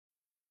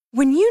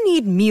When you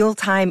need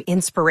mealtime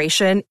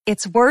inspiration,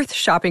 it's worth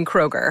shopping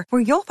Kroger,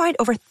 where you'll find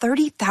over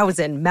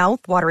 30,000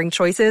 mouth-watering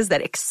choices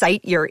that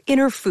excite your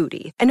inner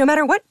foodie. And no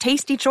matter what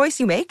tasty choice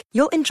you make,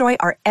 you'll enjoy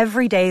our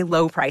everyday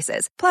low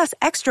prices, plus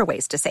extra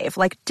ways to save,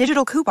 like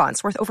digital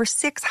coupons worth over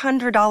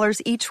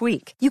 $600 each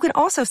week. You can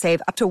also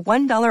save up to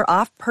 $1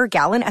 off per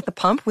gallon at the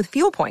pump with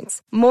fuel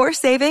points. More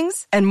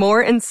savings and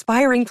more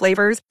inspiring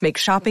flavors make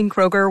shopping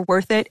Kroger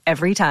worth it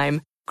every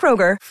time.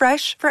 Kroger,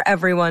 fresh for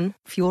everyone.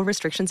 Fuel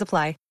restrictions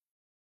apply.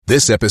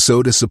 This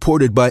episode is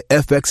supported by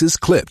FX's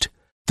Clipped,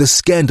 the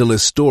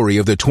scandalous story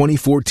of the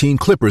 2014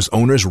 Clippers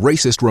owner's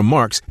racist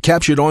remarks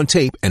captured on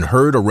tape and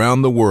heard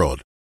around the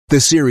world. The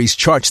series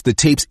charts the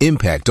tape's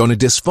impact on a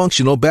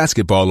dysfunctional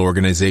basketball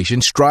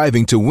organization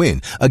striving to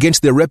win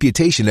against their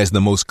reputation as the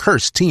most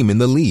cursed team in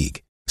the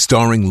league.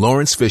 Starring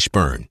Lawrence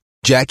Fishburne,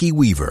 Jackie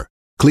Weaver,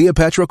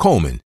 Cleopatra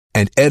Coleman,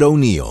 and Ed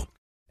O'Neill.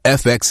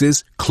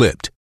 FX's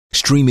Clipped,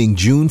 streaming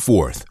June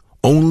 4th,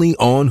 only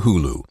on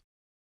Hulu.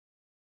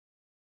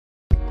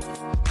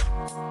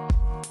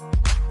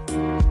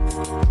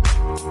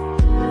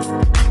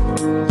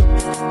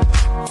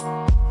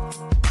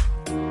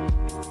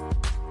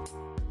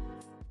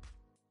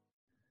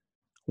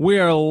 We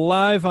are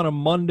live on a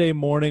Monday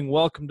morning.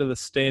 Welcome to the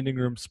Standing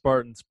Room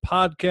Spartans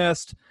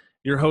podcast.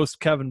 Your host,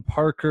 Kevin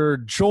Parker,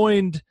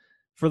 joined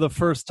for the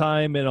first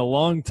time in a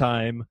long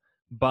time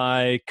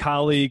by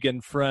colleague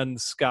and friend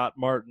Scott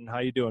Martin. How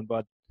you doing,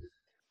 bud?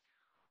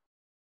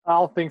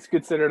 All things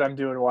considered, I'm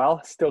doing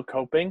well. Still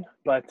coping,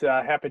 but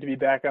happy to be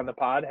back on the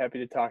pod. Happy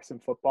to talk some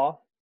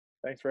football.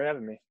 Thanks for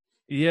having me.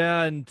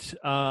 Yeah, and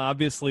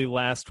obviously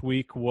last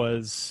week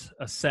was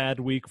a sad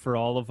week for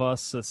all of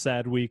us, a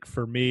sad week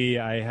for me.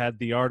 I had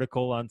the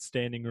article on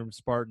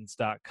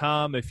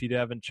standingroomspartans.com, if you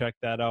haven't checked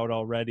that out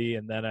already,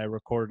 and then I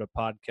recorded a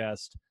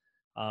podcast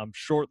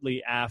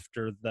shortly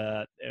after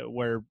that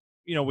where,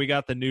 you know, we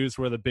got the news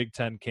where the Big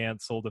Ten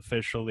canceled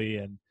officially,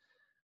 and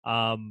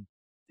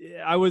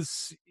I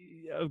was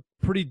in a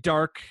pretty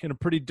dark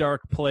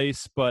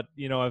place, but,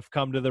 you know, I've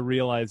come to the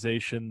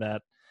realization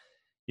that,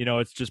 you know,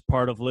 it's just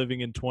part of living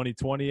in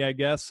 2020, I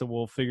guess, and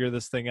we'll figure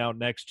this thing out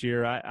next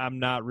year. I'm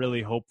not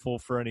really hopeful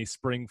for any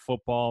spring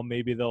football.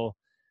 Maybe they'll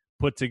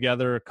put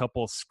together a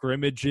couple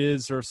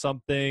scrimmages or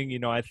something. You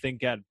know, I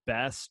think at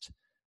best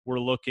we're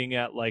looking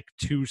at like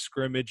 2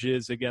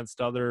 scrimmages against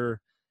other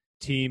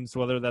teams,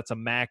 whether that's a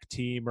MAC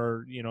team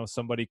or, you know,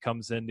 somebody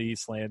comes into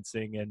East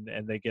Lansing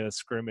and they get a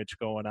scrimmage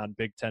going on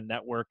Big Ten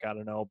Network. I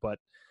don't know. But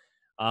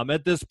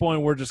at this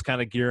point, we're just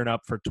kind of gearing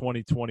up for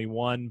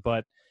 2021.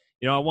 But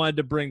you know, I wanted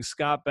to bring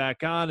Scott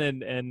back on,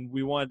 and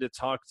we wanted to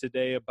talk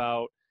today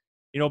about,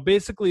 you know,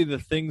 basically the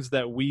things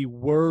that we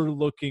were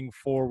looking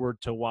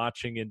forward to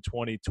watching in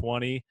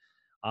 2020.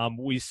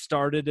 We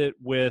started it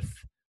with,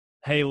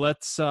 hey,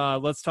 let's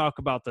talk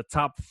about the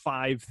top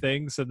 5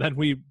 things, and then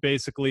we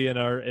basically in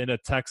a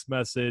text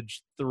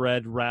message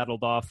thread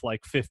rattled off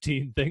like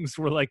 15 things.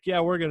 We're like,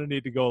 yeah, we're going to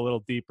need to go a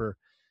little deeper.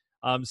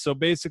 So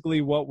basically,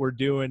 what we're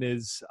doing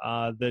is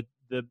the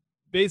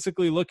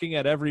basically looking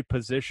at every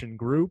position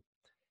group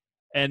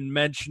and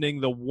mentioning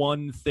the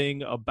one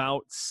thing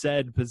about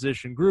said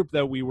position group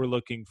that we were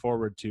looking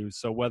forward to.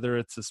 So whether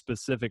it's a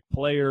specific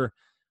player,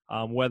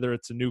 whether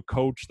it's a new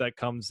coach that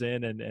comes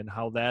in and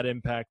how that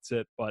impacts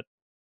it. But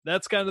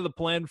that's kind of the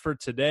plan for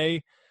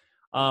today.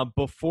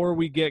 Before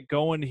we get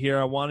going here,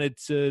 I wanted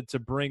to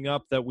bring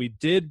up that we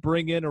did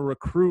bring in a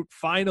recruit.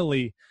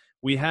 Finally,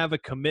 we have a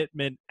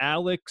commitment.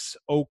 Alex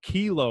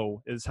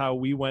Okilo is how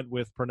we went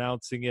with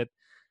pronouncing it.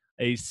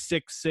 A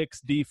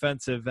 6'6"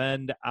 defensive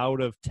end out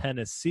of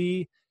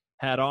Tennessee,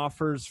 had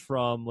offers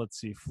from,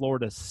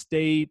 Florida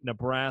State,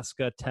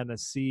 Nebraska,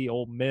 Tennessee,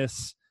 Ole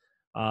Miss,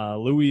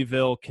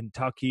 Louisville,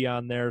 Kentucky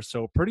on there.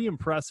 So pretty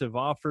impressive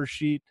offer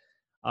sheet.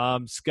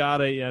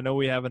 Scott, I know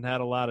we haven't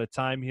had a lot of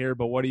time here,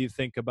 but what do you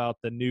think about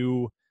the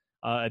new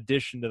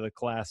addition to the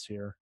class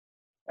here?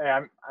 Hey,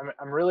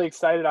 I'm really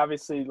excited.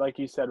 Obviously, like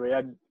you said, we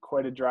had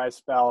quite a dry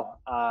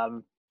spell.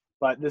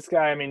 But this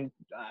guy, I mean,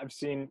 I've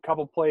seen a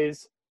couple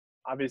plays.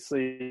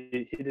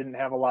 Obviously, he didn't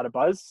have a lot of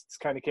buzz. It's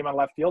kind of came out of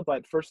left field,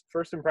 but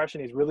first impression,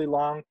 he's really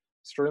long,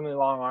 extremely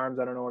long arms.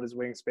 I don't know what his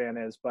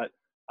wingspan is, but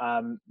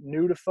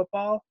new to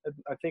football.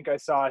 I think I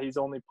saw he's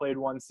only played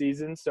 1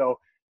 season, so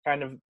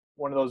kind of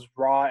one of those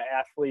raw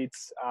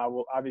athletes.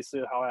 Will obviously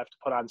he'll have to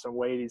put on some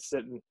weight. He's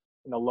sitting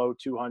in the low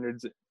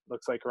 200s. It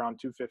looks like around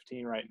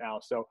 215 right now.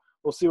 So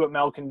we'll see what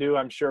Mel can do.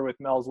 I'm sure with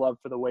Mel's love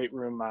for the weight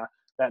room,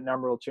 that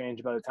number will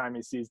change by the time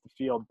he sees the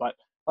field. But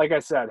like I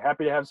said,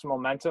 happy to have some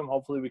momentum.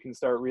 Hopefully we can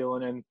start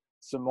reeling in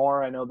some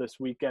more. I know this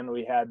weekend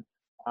we had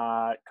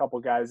a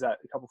couple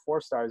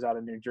 4-stars out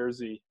of New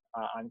Jersey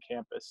on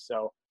campus,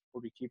 so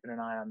we'll be keeping an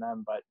eye on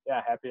them. But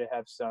yeah, happy to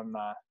have some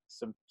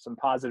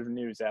positive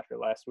news after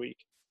last week.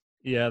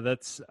 Yeah,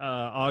 that's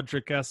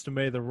Audric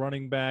Estime, the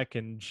running back,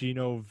 and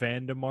Gino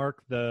Vandemark,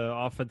 the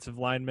offensive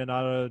lineman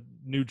out of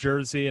New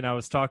Jersey. And I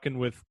was talking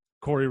with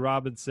Corey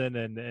Robinson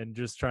and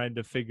just trying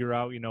to figure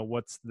out, you know,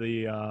 what's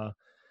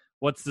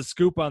the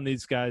scoop on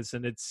these guys.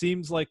 And it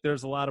seems like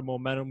there's a lot of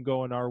momentum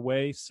going our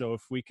way. So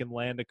if we can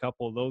land a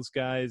couple of those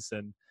guys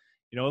and,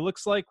 it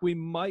looks like we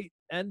might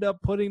end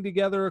up putting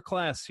together a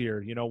class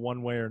here,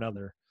 one way or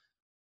another.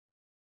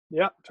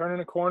 Yeah, turning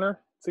a corner.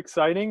 It's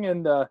exciting,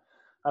 and I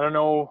don't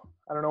know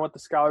what the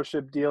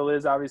scholarship deal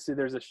is. Obviously,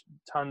 there's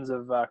tons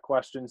of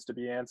questions to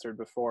be answered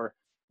before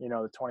the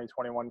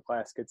 2021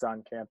 class gets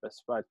on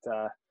campus. But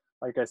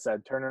like I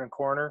said, turning a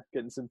corner,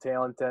 getting some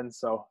talent in.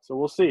 So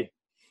we'll see.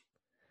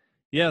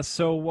 Yeah,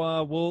 so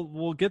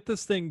we'll get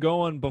this thing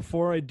going.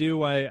 Before I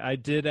do, I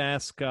did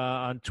ask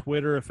on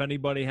Twitter if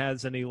anybody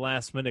has any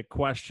last-minute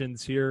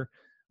questions here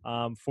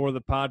for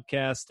the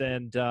podcast,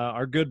 and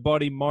our good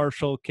buddy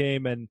Marshall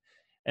came and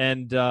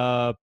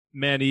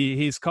man,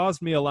 he's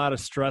caused me a lot of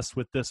stress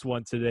with this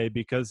one today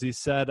because he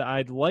said,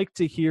 I'd like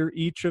to hear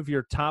each of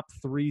your top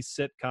 3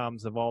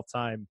 sitcoms of all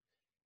time.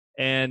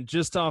 And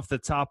just off the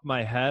top of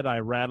my head, I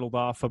rattled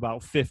off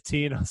about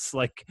 15. I was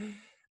like,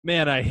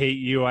 man, I hate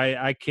you.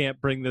 I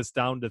can't bring this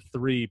down to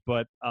 3.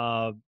 But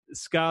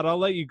Scott, I'll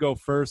let you go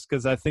first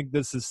because I think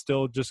this is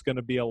still just going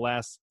to be a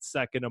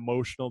last-second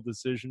emotional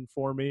decision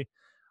for me.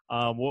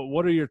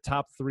 What are your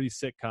top 3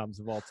 sitcoms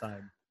of all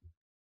time?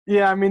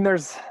 Yeah, I mean,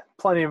 there's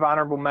plenty of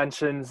honorable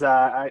mentions.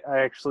 I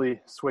actually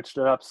switched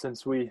it up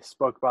since we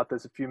spoke about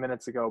this a few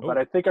minutes ago. But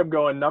I think I'm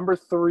going number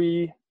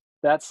 3,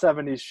 That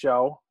 70s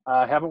Show.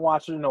 I haven't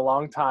watched it in a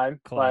long time.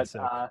 Classic.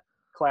 But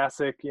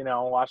classic,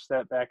 watched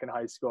that back in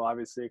high school,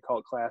 obviously a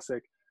cult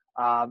classic.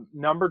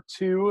 Number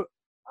 2,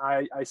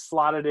 I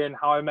slotted in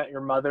How I Met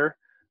Your Mother.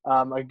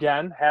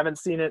 Again, haven't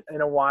seen it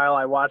in a while.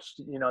 I watched,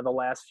 the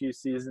last few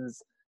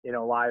seasons,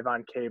 live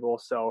on cable.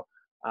 So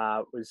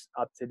was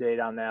up to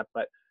date on that.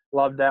 But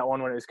loved that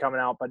one when it was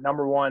coming out. But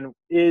number 1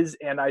 is,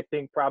 and I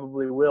think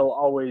probably will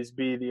always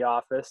be, The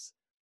Office.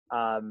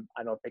 I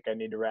don't think I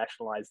need to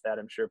rationalize that.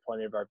 I'm sure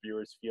plenty of our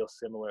viewers feel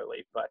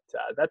similarly. But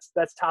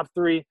that's top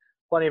 3.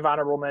 Plenty of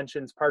honorable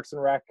mentions. Parks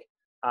and Rec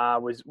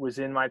was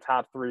in my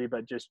top 3,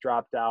 but just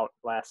dropped out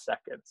last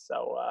second.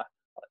 So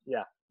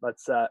yeah,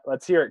 let's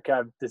hear it,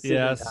 Kev.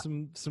 Yeah,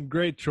 some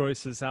great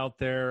choices out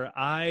there.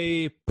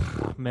 I've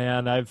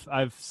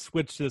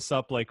switched this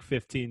up like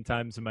 15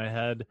 times in my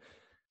head.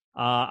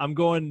 I'm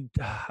going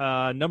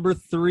number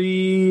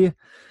 3,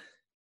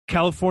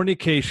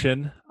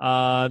 Californication.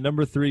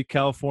 Number 3,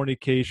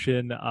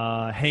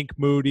 Californication. Hank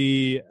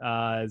Moody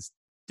as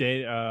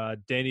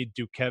Danny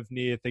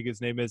Duchovny, I think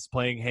his name is,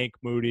 playing Hank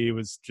Moody. It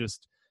was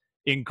just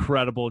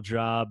incredible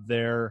job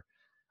there.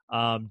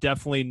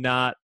 Definitely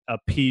not a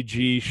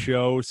PG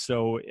show,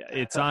 so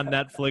it's on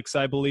Netflix,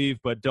 I believe,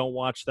 but don't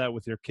watch that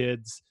with your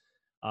kids.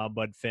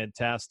 But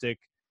fantastic.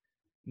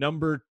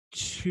 Number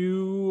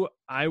 2,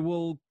 I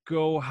will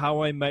go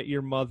How I Met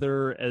Your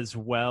Mother as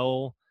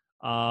well.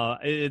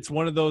 It's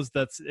one of those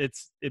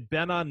it's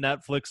been on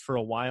Netflix for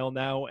a while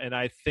now, and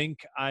I think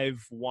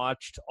I've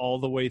watched all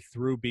the way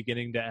through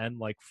beginning to end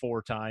like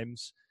 4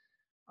 times.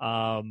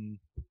 Classic.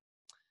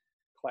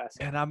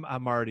 And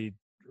I'm already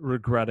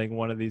regretting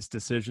one of these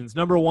decisions.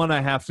 Number 1, I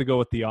have to go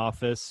with The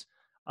Office.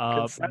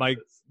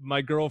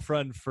 My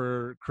girlfriend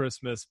for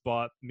Christmas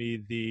bought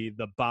me the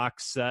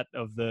box set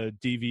of the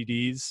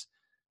DVDs,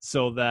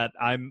 so that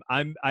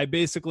I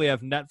basically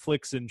have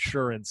Netflix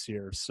insurance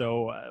here.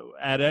 So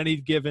at any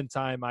given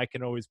time, I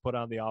can always put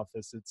on The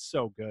Office. It's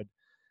so good.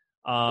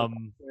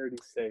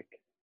 Sake.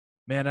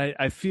 Man,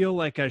 I feel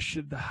like I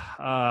should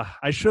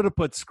have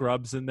put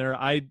Scrubs in there.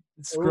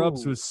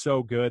 Scrubs was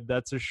so good.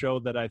 That's a show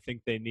that I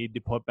think they need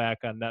to put back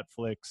on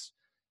Netflix.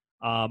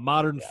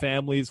 Modern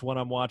Family is one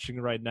I'm watching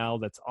right now.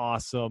 That's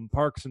awesome.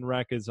 Parks and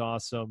Rec is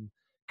awesome.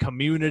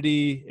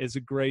 Community is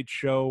a great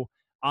show.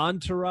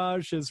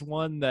 Entourage is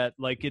one that,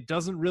 like, it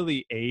doesn't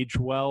really age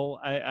well,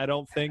 I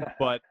don't think,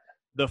 but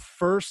the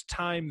first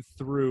time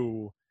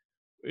through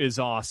is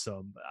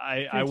awesome.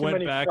 I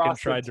went back and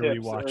tried to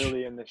rewatch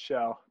early in the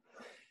show.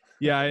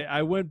 Yeah,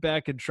 I went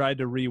back and tried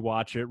to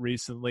rewatch it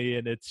recently,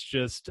 and it's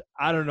just,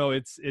 I don't know,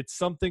 it's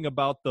something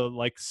about the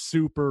like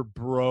super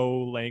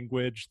bro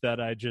language that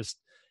I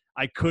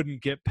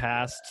couldn't get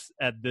past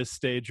at this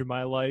stage of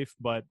my life.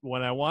 But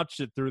when I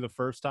watched it through the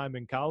first time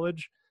in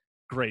college,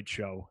 great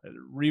show.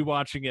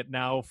 Rewatching it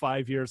now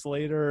 5 years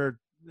later,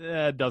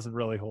 it doesn't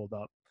really hold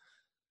up.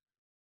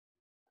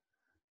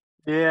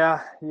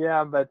 Yeah,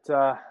 but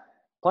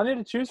plenty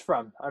to choose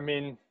from. I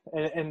mean,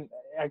 and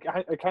I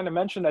kind of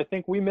mentioned, I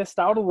think we missed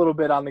out a little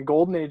bit on the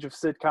golden age of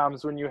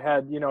sitcoms when you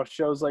had,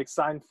 shows like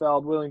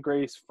Seinfeld, Will and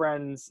Grace,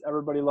 Friends,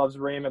 Everybody Loves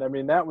Raymond. I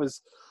mean, that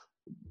was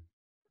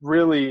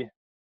really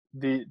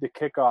the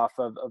kickoff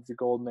of the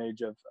golden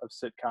age of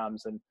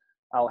sitcoms, and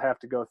I'll have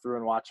to go through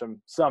and watch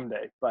them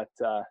someday, but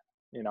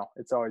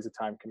it's always a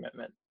time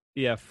commitment.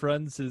 Yeah,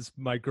 Friends is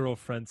my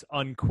girlfriend's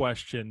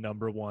unquestioned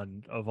number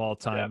 1 of all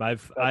time. Yeah,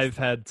 I've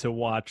had to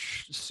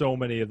watch so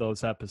many of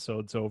those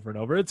episodes over and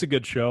over. It's a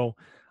good show.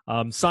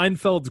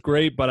 Seinfeld's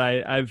great, but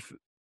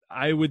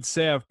I would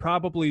say I've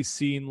probably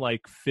seen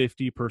like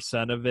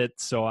 50% of it,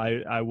 so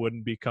I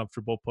wouldn't be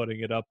comfortable putting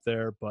it up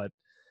there. But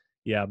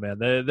yeah, man,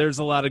 there's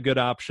a lot of good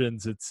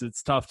options.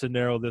 It's tough to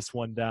narrow this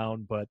one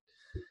down, but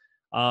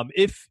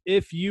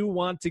If you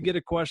want to get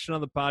a question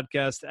on the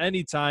podcast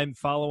anytime,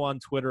 follow on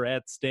Twitter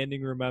at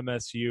Standing Room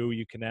MSU.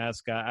 You can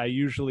ask. I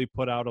usually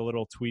put out a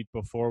little tweet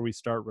before we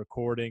start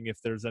recording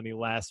if there's any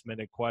last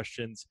minute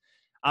questions.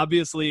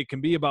 Obviously, it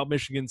can be about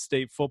Michigan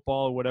State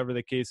football or whatever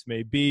the case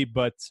may be,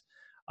 but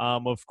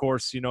of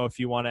course, if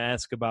you want to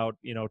ask about,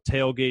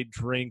 tailgate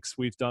drinks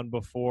we've done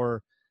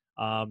before.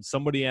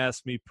 Somebody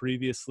asked me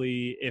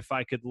previously if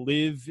I could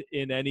live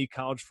in any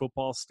college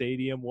football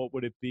stadium, what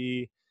would it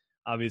be?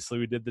 Obviously,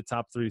 we did the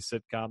top 3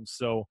 sitcoms.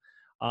 So,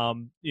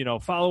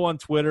 follow on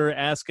Twitter,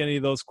 ask any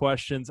of those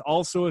questions.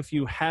 Also, if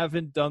you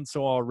haven't done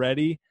so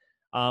already,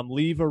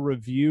 leave a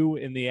review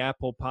in the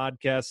Apple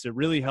Podcast. It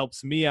really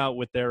helps me out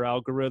with their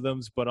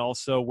algorithms. But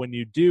also, when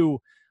you do,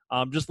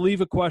 just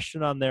leave a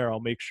question on there. I'll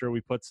make sure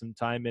we put some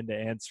time into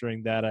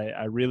answering that.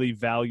 I really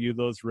value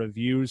those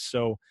reviews.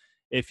 So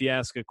if you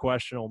ask a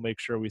question, I'll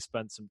make sure we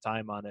spend some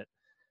time on it.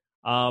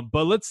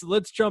 But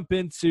let's jump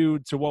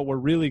into what we're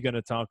really going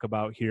to talk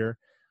about here.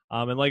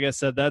 And like I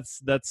said,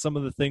 that's some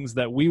of the things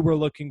that we were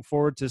looking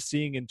forward to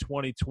seeing in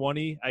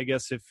 2020. I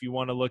guess if you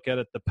want to look at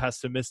it, the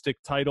pessimistic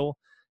title,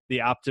 the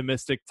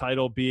optimistic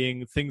title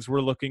being things we're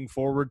looking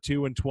forward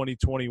to in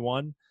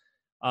 2021.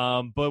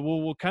 But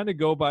we'll kind of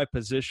go by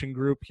position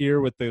group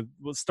here.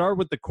 We'll start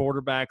with the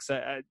quarterbacks.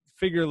 I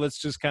figure let's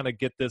just kind of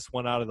get this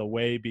one out of the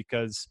way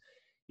because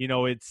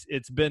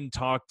it's been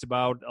talked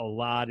about a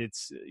lot.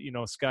 It's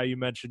Sky, you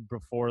mentioned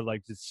before,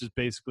 like it's just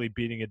basically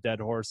beating a dead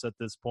horse at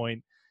this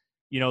point.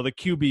 The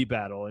QB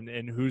battle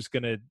and who's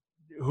gonna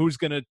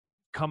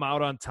come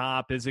out on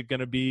top. Is it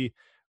gonna be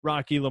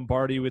Rocky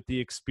Lombardi with the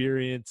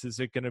experience?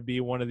 Is it gonna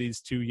be one of these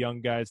 2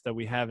 young guys that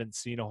we haven't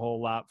seen a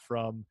whole lot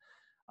from?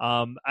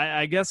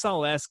 I guess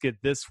I'll ask it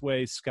this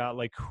way, Scott.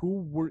 Like,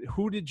 who were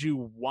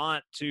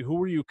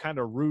you kind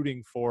of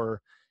rooting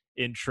for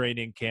in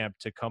training camp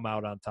to come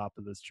out on top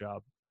of this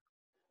job?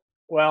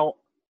 Well,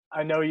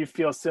 I know you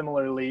feel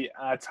similarly.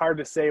 It's hard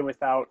to say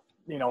without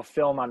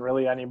film on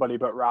really anybody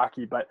but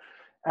Rocky, but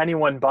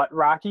anyone but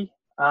Rocky.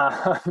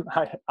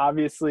 I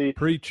obviously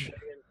preach.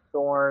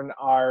 Thorne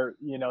are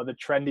the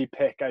trendy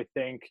pick, I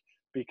think,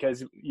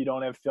 because you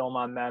don't have film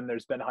on them.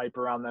 There's been hype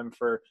around them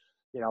for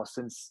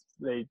since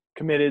they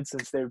committed,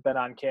 since they've been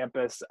on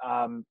campus.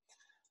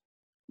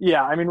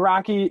 Yeah, I mean,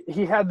 Rocky,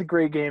 he had the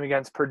great game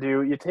against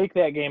Purdue. You take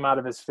that game out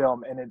of his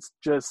film, and it's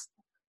just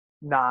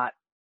not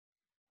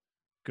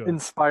good.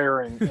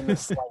 Inspiring in the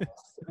slightest.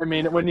 I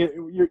mean, when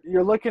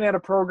you're looking at a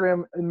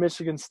program in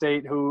Michigan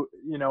State who,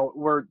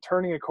 we're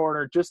turning a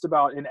corner just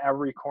about in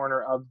every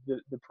corner of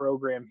the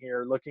program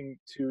here, looking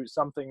to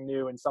something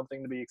new and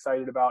something to be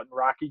excited about. And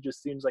Rocky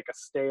just seems like a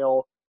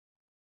stale,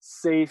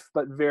 safe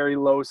but very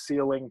low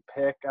ceiling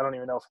pick. I don't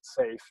even know if it's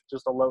safe,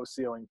 just a low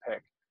ceiling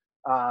pick.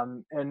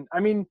 And I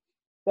mean,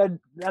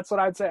 that's what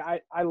I'd say.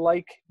 I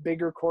like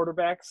bigger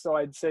quarterbacks, so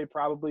I'd say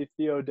probably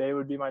Theo Day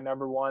would be my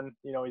number one.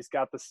 He's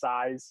got the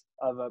size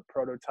of a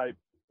prototype,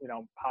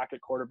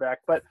 pocket quarterback,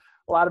 but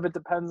a lot of it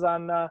depends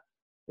on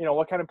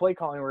what kind of play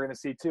calling we're going to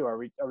see too. Are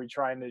we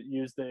trying to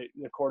use the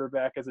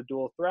quarterback as a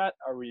dual threat?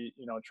 Are we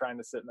trying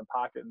to sit in the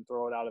pocket and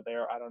throw it out of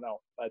there? I don't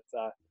know,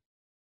 but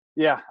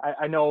yeah,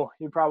 I know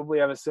you probably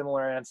have a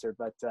similar answer,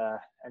 but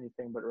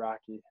anything but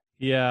Rocky.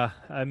 Yeah,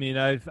 I mean,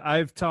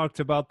 I've talked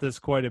about this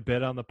quite a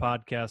bit on the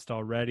podcast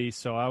already,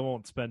 so I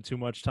won't spend too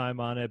much time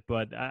on it.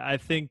 But I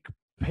think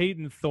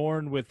Peyton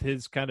Thorne, with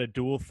his kind of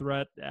dual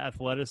threat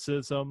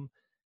athleticism,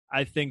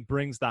 I think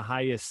brings the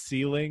highest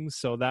ceiling.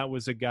 So that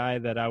was a guy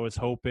that I was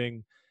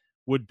hoping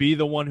would be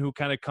the one who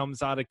kind of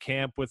comes out of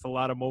camp with a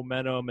lot of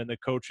momentum and the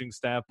coaching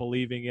staff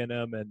believing in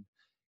him.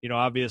 And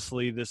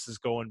obviously this is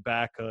going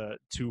back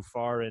too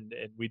far, and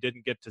we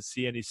didn't get to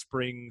see any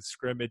spring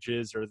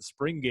scrimmages or the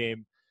spring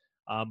game.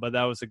 But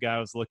that was a guy I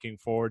was looking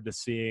forward to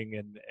seeing,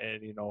 and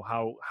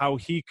how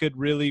he could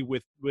really,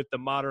 with the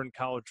modern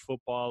college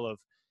football of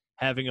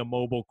having a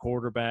mobile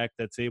quarterback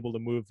that's able to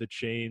move the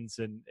chains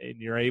and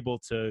you're able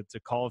to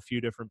call a few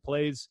different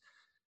plays.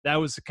 That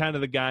was kind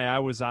of the guy I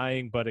was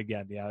eyeing. But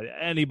again, yeah,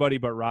 anybody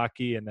but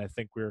Rocky, and I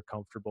think we were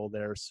comfortable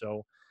there.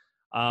 So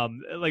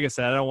like I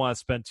said, I don't want to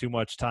spend too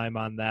much time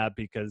on that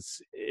because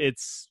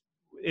it's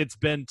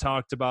been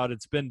talked about,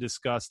 it's been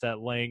discussed at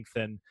length,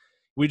 and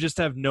we just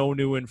have no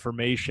new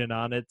information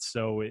on it.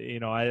 So,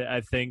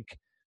 I think,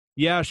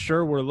 yeah,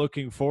 sure, we're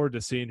looking forward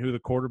to seeing who the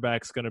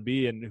quarterback's going to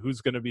be and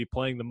who's going to be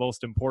playing the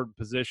most important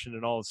position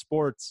in all of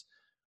sports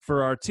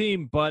for our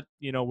team. But,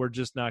 we're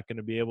just not going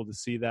to be able to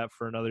see that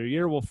for another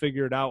year. We'll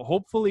figure it out.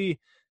 Hopefully,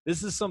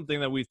 this is something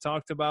that we've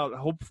talked about.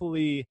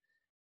 Hopefully,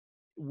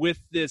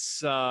 with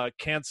this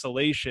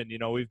cancellation,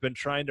 we've been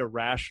trying to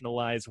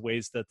rationalize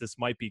ways that this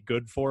might be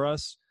good for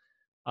us.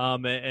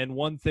 And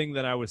one thing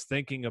that I was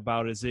thinking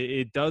about is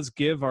it does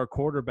give our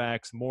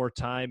quarterbacks more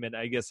time, and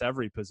I guess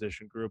every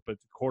position group, but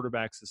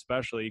quarterbacks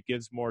especially, it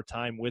gives more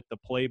time with the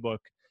playbook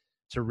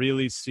to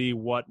really see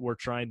what we're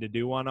trying to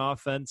do on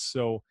offense.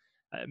 So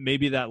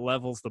maybe that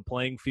levels the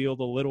playing field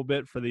a little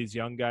bit for these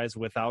young guys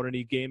without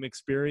any game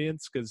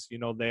experience, because,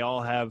 they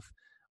all have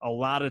a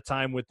lot of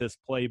time with this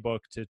playbook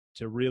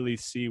to really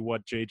see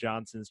what Jay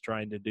Johnson's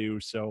trying to do.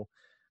 So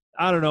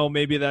I don't know,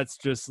 maybe that's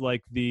just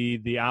like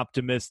the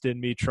optimist in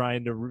me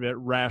trying to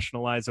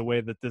rationalize a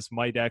way that this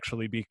might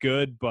actually be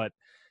good, but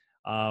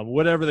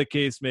whatever the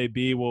case may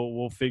be,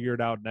 we'll figure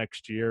it out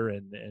next year,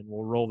 and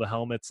we'll roll the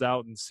helmets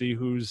out and see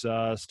who's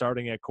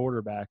starting at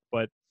quarterback.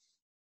 But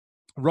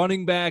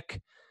running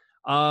back,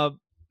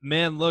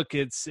 man, look,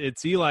 it's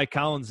Eli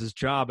Collins'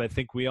 job. I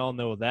think we all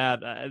know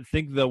that. I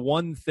think the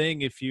one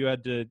thing, if you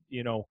had to,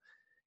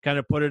 kind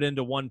of put it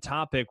into one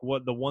topic,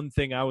 what the one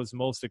thing I was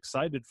most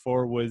excited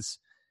for was,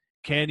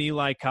 can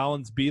Eli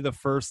Collins be the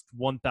first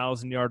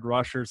 1,000-yard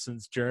rusher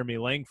since Jeremy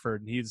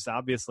Langford? And he's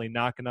obviously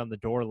knocking on the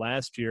door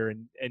last year,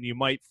 and you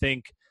might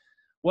think,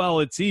 well,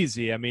 it's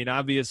easy. I mean,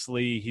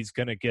 obviously he's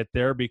going to get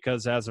there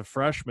because as a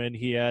freshman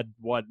he had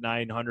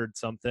 900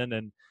 something,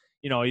 and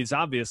he's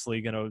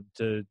obviously going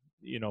to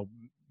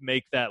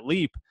make that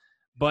leap.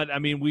 But I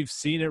mean, we've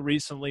seen it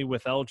recently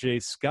with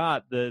LJ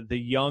Scott. The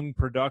young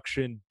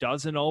production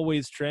doesn't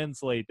always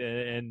translate,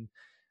 and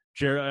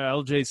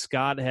LJ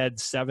Scott had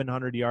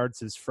 700 yards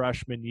his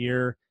freshman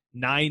year,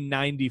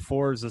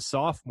 994 as a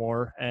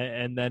sophomore,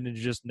 and then it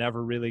just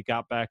never really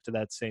got back to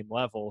that same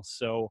level.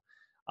 So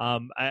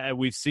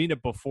we've seen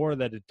it before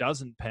that it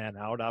doesn't pan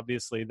out.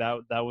 Obviously,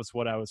 that was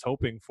what I was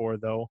hoping for,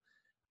 though.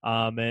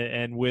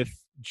 And with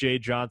Jay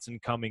Johnson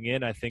coming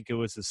in, I think it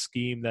was a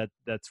scheme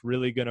that's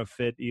really going to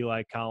fit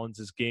Eli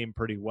Collins' game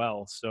pretty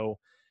well. So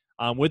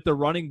with the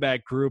running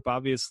back group,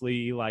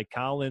 obviously Eli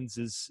Collins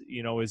is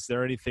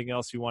there anything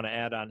else you want to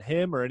add on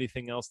him, or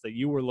anything else that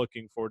you were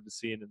looking forward to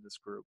seeing in this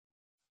group?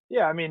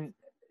 Yeah, I mean,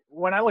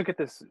 when I look at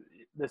this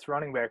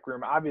running back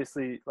room,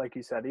 obviously, like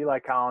you said, Eli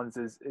Collins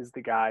is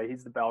the guy.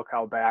 He's the bell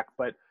cow back.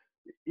 But,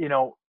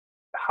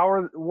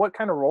 what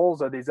kind of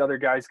roles are these other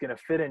guys going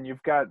to fit in?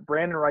 You've got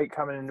Brandon Wright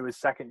coming into his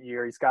second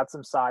year. He's got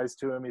some size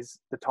to him. He's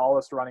the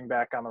tallest running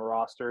back on the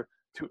roster.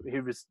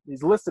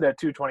 He's listed at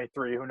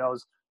 223. Who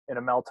knows in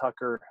a Mel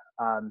Tucker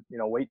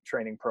weight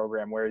training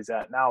program where he's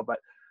at now. But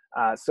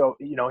so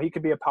he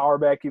could be a power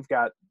back. You've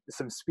got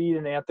some speed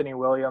in Anthony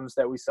Williams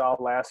that we saw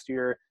last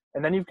year.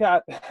 And then you've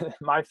got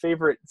my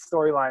favorite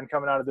storyline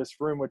coming out of this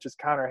room, which is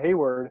Connor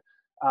Hayward.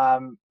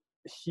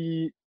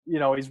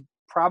 He's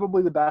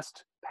probably the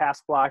best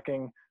pass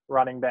blocking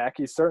running back.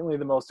 He's certainly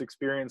the most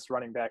experienced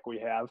running back we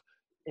have.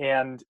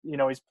 And,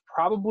 he's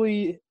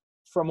probably,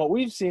 from what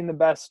we've seen, the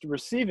best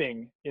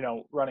receiving,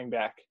 running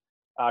back,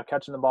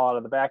 catching the ball out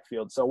of the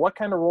backfield. So what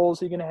kind of role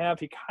is he going to have?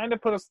 He kind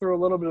of put us through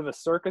a little bit of a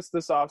circus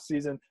this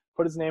offseason,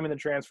 put his name in the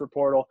transfer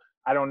portal.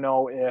 I don't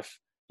know if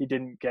he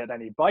didn't get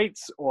any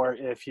bites or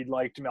if he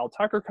liked Mel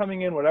Tucker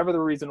coming in. Whatever the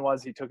reason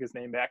was, he took his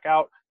name back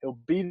out. He'll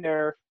be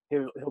there.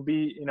 He'll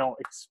be,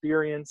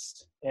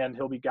 experienced, and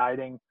he'll be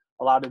guiding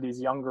a lot of these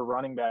younger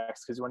running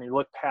backs, because when you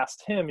look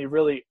past him, you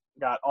really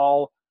got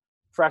all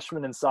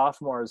freshmen and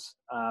sophomores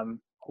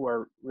who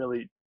are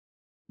really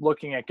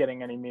looking at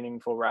getting any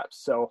meaningful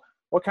reps. So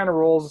what kind of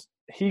roles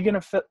he going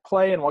to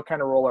play, and what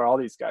kind of role are all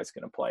these guys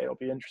going to play? It'll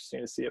be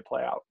interesting to see it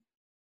play out.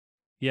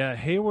 Yeah,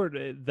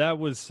 Hayward, that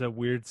was a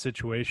weird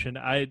situation.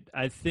 I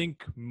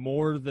think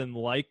more than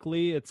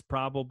likely it's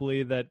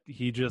probably that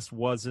he just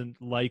wasn't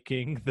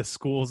liking the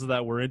schools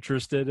that were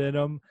interested in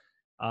him.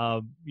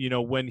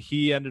 When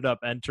he ended up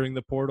entering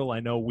the portal, I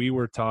know we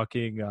were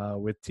talking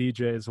with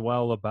TJ as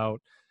well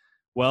about,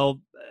 well,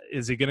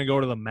 is he going to go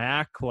to the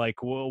MAC? Like,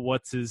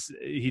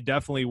 he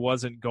definitely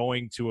wasn't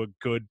going to a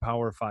good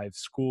Power 5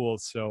 school.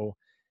 So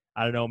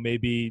I don't know,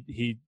 maybe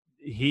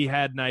he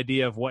had an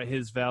idea of what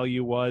his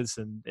value was,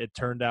 and it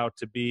turned out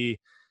to be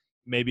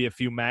maybe a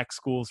few MAC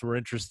schools were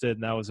interested,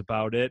 and that was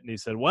about it. And he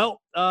said,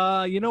 well,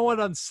 you know what,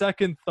 on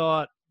second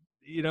thought,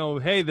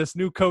 hey, this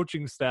new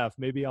coaching staff,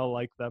 maybe I'll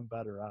like them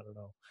better. I don't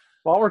know.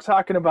 While we're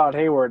talking about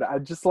Hayward,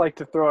 I'd just like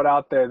to throw it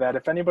out there that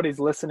if anybody's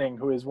listening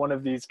who is one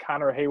of these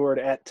Connor Hayward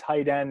at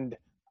tight end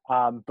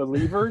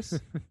believers,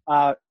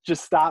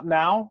 just stop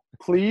now,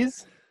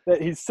 please. That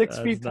he's 6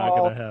 feet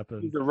tall.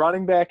 He's a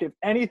running back. If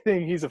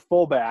anything, he's a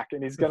fullback,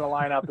 and he's going to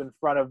line up in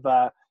front of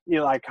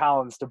Eli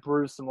Collins to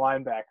bruise some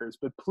linebackers.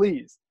 But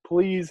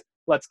please,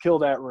 let's kill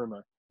that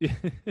rumor.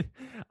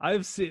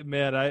 I've seen,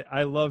 man,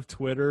 I love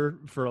Twitter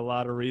for a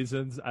lot of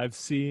reasons. I've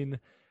seen,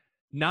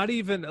 not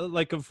even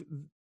like,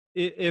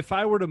 if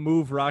I were to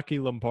move Rocky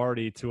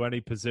Lombardi to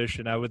any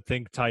position, I would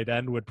think tight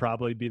end would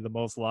probably be the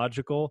most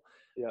logical.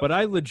 Yeah. But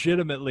I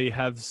legitimately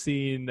have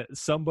seen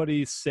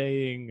somebody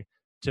saying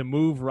to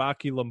move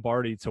Rocky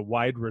Lombardi to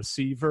wide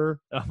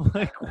receiver. I'm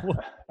like,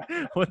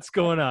 what's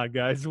going on,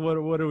 guys? What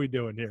are we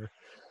doing here?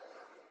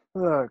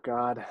 Oh,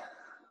 God.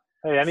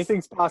 Hey,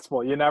 anything's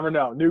possible. You never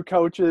know. New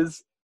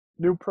coaches,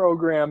 new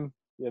program.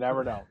 You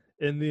never know.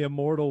 In the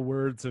immortal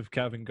words of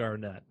Kevin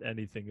Garnett,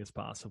 anything is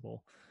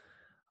possible.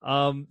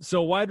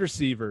 So wide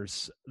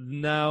receivers.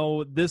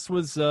 Now, this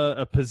was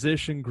a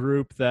position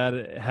group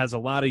that has a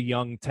lot of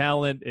young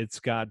talent. It's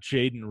got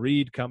Jaden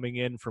Reed coming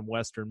in from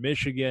Western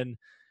Michigan.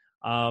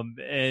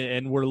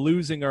 And we're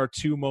losing our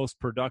two most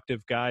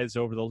productive guys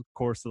over the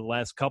course of the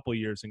last couple of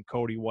years in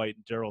Cody White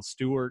and Darrell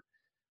Stewart.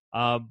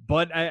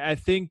 But I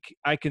think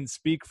I can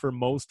speak for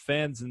most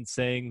fans in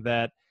saying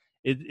that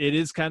it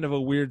is kind of a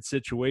weird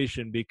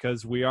situation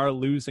because we are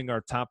losing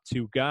our top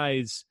two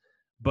guys,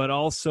 but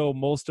also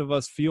most of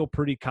us feel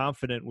pretty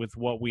confident with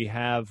what we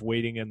have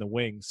waiting in the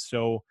wings.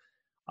 So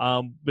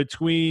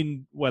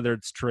between whether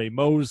it's Trey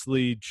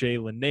Mosley,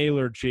 Jalen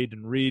Naylor,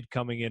 Jaden Reed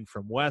coming in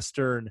from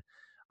Western,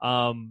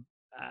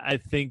 I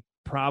think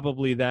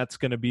probably that's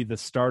going to be the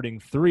starting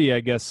three.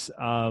 I guess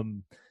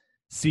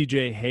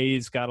CJ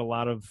Hayes got a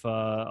lot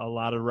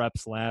of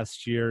reps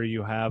last year.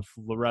 You have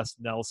Laress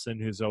Nelson,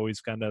 who's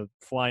always kind of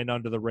flying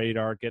under the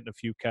radar, getting a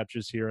few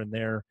catches here and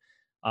there.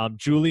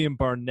 Julian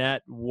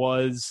Barnett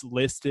was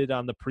listed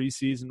on the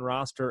preseason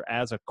roster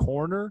as a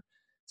corner,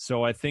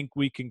 so I think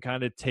we can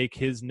kind of take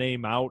his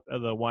name out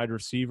of the wide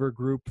receiver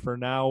group for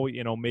now.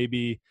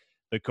 Maybe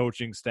the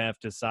coaching staff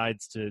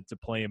decides to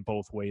play him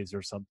both ways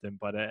or something,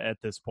 but at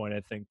this point,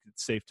 I think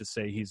it's safe to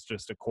say he's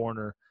just a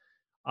corner.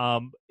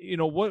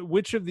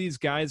 Which of these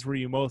guys were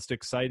you most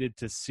excited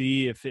to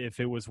see if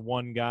it was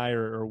one guy,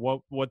 or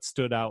what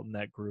stood out in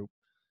that group?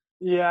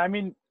 Yeah, I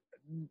mean,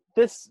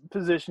 this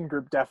position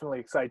group definitely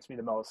excites me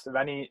the most of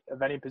any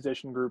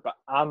position group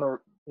on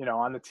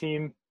the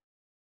team.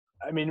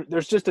 I mean,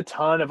 there's just a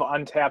ton of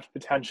untapped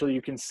potential.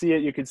 You can see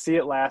it. You could see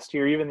it last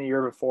year, even the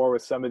year before,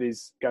 with some of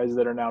these guys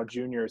that are now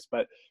juniors.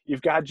 But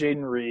you've got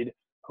Jaden Reed,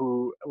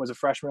 who was a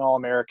freshman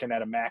All-American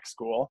at a MAC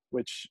school,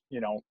 which,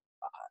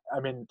 I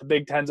mean, the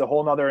Big Ten's a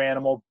whole nother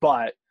animal,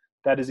 but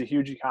that is a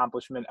huge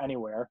accomplishment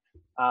anywhere.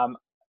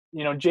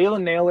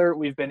 Jalen Naylor,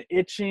 we've been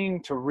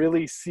itching to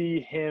really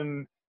see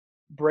him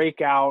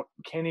break out.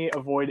 Can he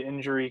avoid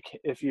injury?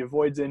 If he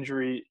avoids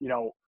injury,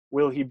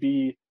 will he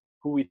be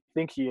who we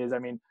think he is? I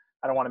mean,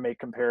 I don't want to make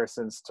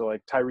comparisons to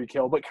like Tyreek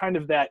Hill, but kind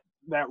of that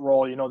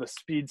role, the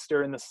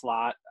speedster in the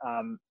slot,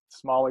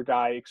 smaller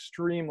guy,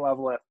 extreme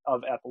level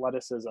of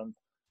athleticism.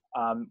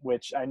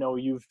 Which I know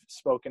you've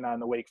spoken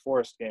on the Wake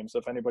Forest game. So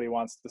if anybody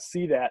wants to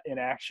see that in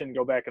action,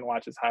 go back and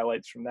watch his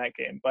highlights from that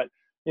game. But,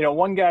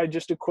 one guy,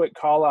 just a quick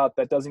call out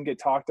that doesn't get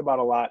talked about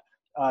a lot,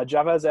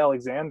 Javez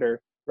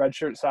Alexander,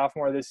 redshirt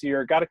sophomore this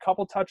year, got a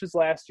couple touches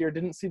last year,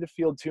 didn't see the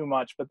field too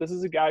much, but this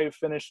is a guy who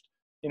finished,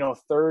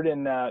 third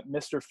in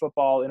Mr.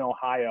 Football in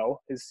Ohio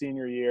his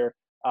senior year,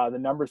 the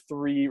number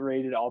 3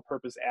 rated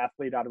all-purpose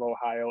athlete out of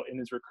Ohio in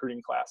his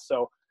recruiting class.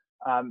 So,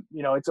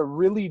 it's a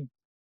really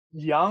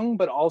young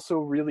but also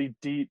really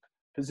deep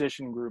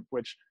position group,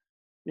 which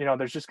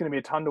there's just going to be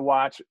a ton to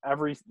watch.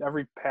 Every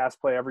pass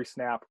play, every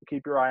snap,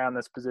 keep your eye on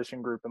this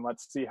position group and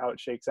let's see how it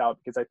shakes out,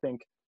 because I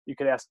think you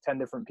could ask 10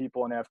 different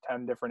people and have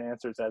 10 different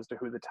answers as to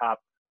who the top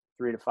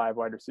 3 to 5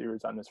 wide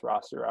receivers on this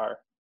roster are.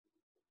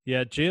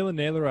 Yeah, Jalen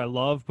Naylor I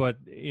love, but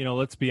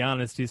let's be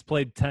honest, he's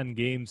played 10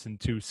 games in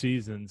 2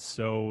 seasons,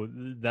 so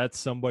that's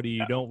somebody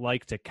you don't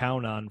like to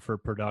count on for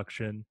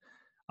production.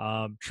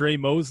 Trey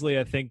Mosley,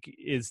 I think,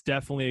 is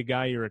definitely a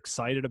guy you're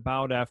excited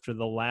about after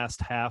the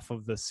last half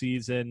of the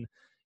season.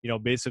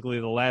 Basically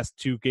the last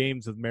 2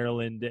 games with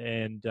Maryland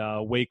and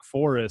Wake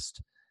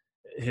Forest,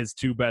 his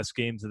 2 best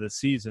games of the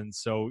season.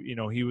 So,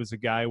 he was a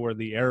guy where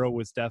the arrow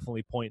was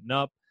definitely pointing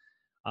up.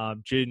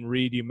 Jaden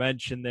Reed, you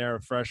mentioned there,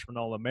 a freshman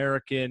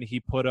All-American. He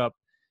put up,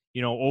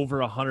 over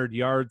 100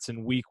 yards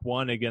in week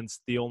 1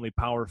 against the only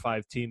Power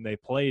 5 team they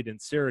played in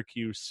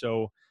Syracuse.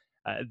 So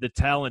the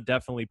talent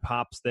definitely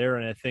pops there.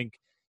 And I think,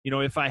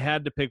 if I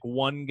had to pick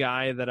one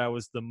guy that I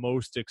was the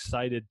most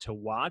excited to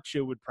watch,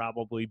 it would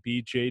probably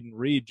be Jaden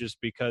Reed, just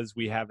because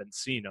we haven't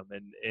seen him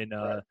in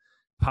a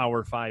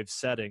Power 5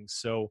 setting.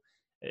 So,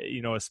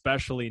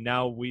 especially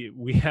now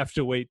we have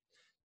to wait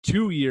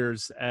 2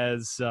 years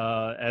as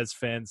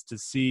fans to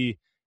see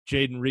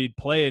Jaden Reed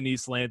play in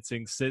East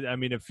Lansing. I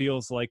mean, it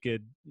feels like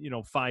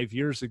 5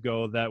 years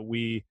ago that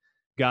we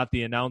got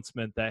the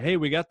announcement that, hey,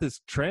 we got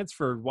this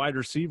transferred wide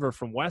receiver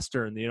from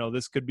Western,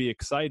 this could be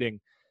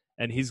exciting.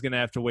 And he's going to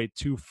have to wait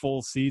 2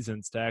 full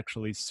seasons to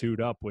actually suit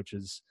up, which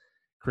is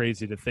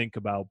crazy to think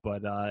about.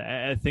 But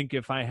I think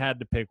if I had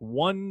to pick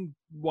one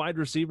wide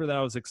receiver that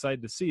I was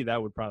excited to see,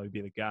 that would probably be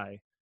the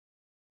guy.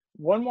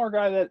 One more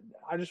guy that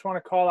I just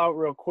want to call out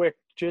real quick,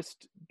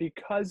 just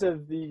because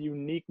of the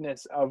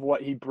uniqueness of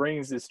what he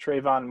brings, is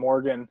Trayvon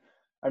Morgan.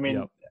 I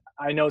mean,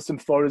 I know some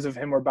photos of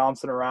him were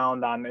bouncing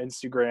around on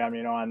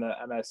Instagram, on the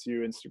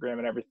MSU Instagram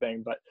and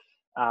everything. But,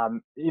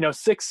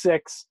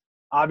 6'6",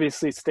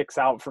 obviously sticks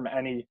out from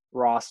any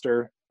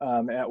roster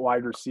at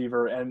wide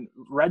receiver. And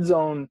red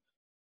zone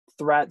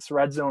threats,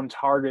 red zone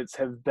targets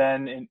have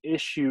been an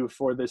issue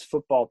for this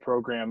football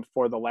program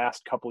for the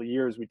last couple of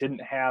years.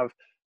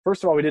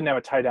 First of all, we didn't have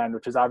a tight end,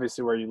 which is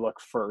obviously where you look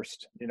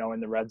first, in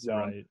the red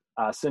zone.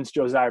 Right. Since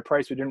Josiah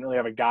Price, we didn't really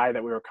have a guy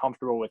that we were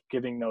comfortable with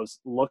giving those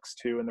looks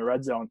to in the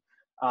red zone.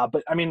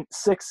 But, I mean,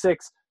 6'6",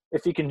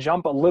 if he can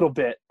jump a little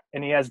bit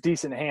and he has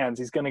decent hands,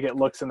 he's going to get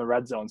looks in the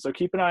red zone. So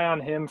keep an eye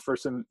on him for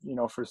some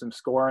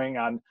scoring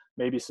on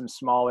maybe some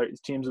smaller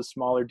teams with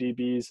smaller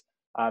DBs.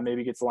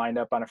 Maybe gets lined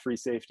up on a free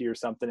safety or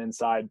something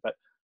inside, but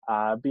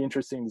be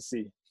interesting to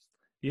see.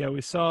 Yeah,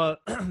 we saw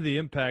the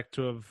impact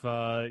of,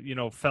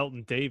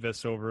 Felton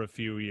Davis over a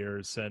few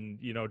years, and,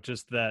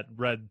 just that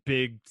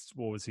big,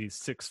 what was he,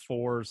 6'4"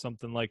 or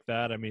something like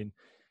that. I mean,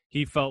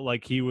 he felt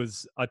like he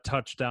was a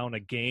touchdown a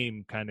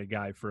game kind of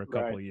guy for a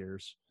couple of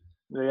years.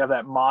 They have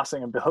that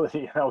mossing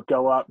ability,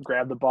 go up,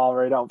 grab the ball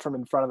right out from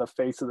in front of the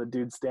face of the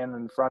dude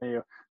standing in front of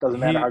you.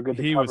 Doesn't matter how good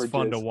the coverage is. He was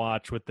fun to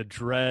watch with the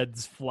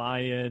dreads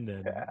flying,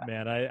 and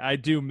man, I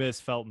do miss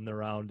Felton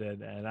around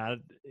it. And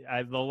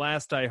I the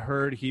last I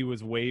heard, he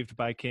was waived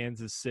by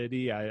Kansas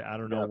City. I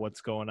don't know what's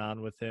going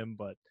on with him,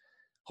 but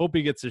hope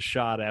he gets a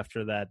shot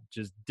after that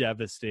just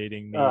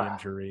devastating knee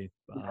injury.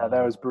 Yeah,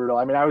 that was brutal.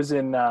 I mean, I was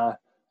in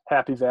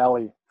Happy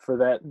Valley for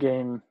that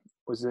game.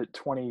 Was it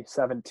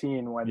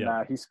 2017 when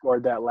he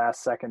scored that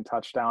last second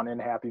touchdown in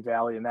Happy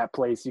Valley? In that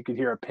place, you could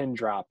hear a pin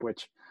drop,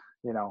 which,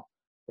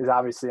 is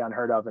obviously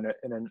unheard of in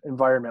an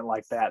environment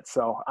like that.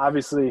 So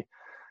obviously,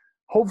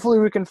 hopefully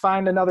we can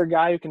find another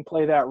guy who can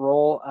play that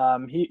role.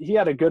 He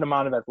had a good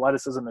amount of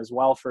athleticism as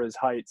well for his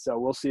height. So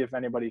we'll see if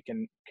anybody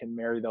can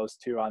marry those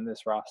two on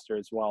this roster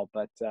as well.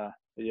 But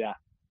yeah,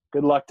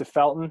 good luck to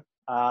Felton.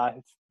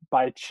 If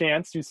by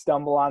chance you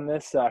stumble on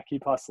this,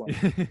 keep hustling.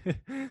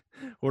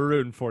 We're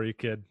rooting for you,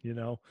 kid,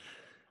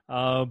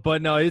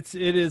 but no, it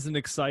is an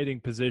exciting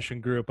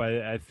position group.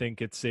 I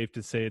think it's safe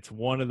to say it's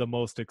one of the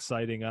most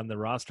exciting on the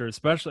roster,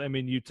 especially, I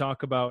mean, you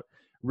talk about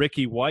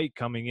Ricky White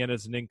coming in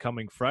as an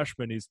incoming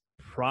freshman. He's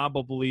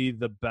probably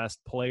the best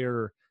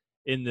player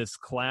in this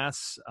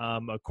class,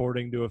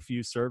 according to a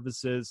few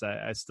services.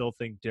 I still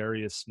think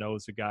Darius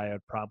Snow's a guy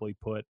I'd probably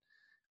put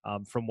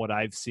from what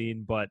I've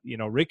seen. But,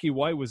 Ricky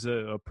White was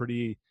a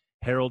pretty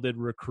heralded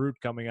recruit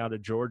coming out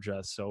of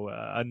Georgia. So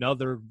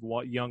another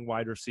young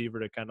wide receiver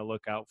to kind of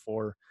look out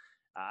for.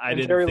 I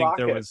didn't think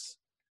Lockett. There was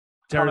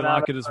Terry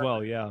Lockett as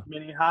well. Yeah.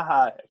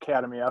 Minnehaha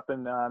Academy up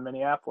in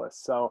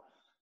Minneapolis. So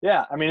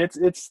yeah, I mean,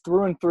 it's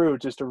through and through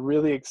just a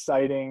really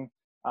exciting,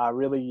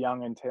 really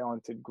young and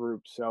talented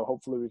group. So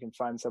hopefully we can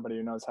find somebody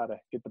who knows how to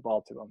get the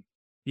ball to them.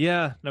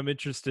 Yeah, I'm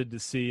interested to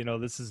see,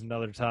 this is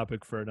another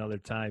topic for another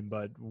time,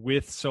 but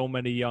with so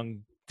many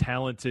young,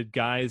 talented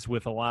guys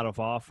with a lot of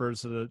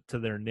offers to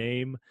their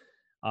name,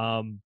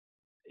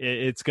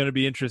 it's going to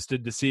be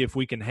interesting to see if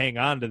we can hang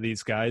on to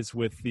these guys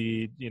with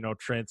the,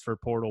 transfer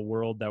portal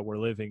world that we're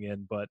living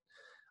in. But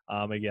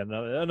again,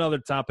 another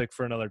topic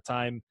for another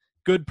time.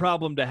 Good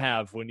problem to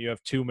have when you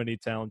have too many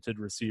talented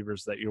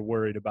receivers that you're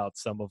worried about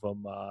some of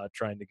them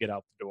trying to get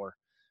out the door.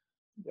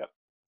 Yep.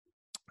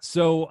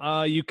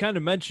 So you kind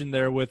of mentioned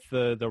there with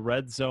the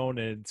red zone,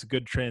 and it's a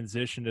good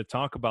transition to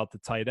talk about the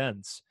tight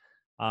ends,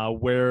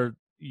 where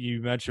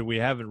you mentioned we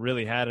haven't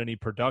really had any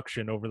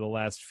production over the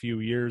last few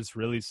years,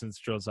 really since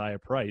Josiah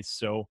Price.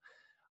 So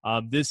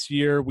this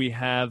year we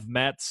have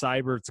Matt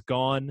Seibert's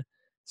gone,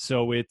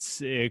 so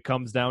it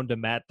comes down to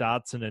Matt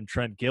Dotson and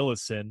Trent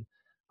Gillison,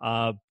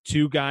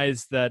 two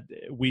guys that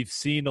we've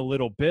seen a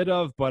little bit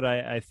of, but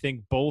I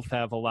think both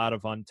have a lot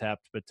of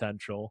untapped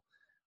potential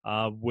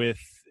with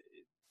 –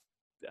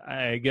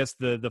 I guess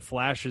the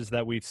flashes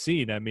that we've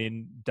seen. I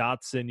mean,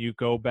 Dotson, you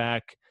go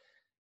back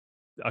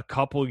a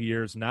couple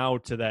years now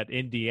to that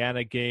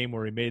Indiana game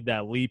where he made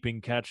that leaping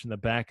catch in the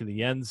back of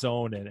the end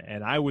zone,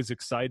 and I was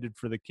excited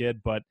for the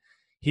kid, but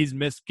he's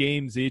missed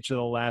games each of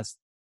the last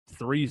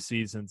 3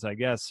 seasons, I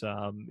guess.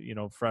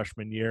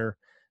 Freshman year,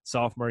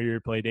 sophomore year he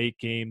played 8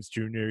 games,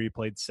 junior year he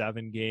played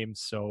 7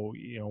 games. So,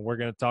 we're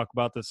going to talk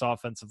about this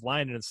offensive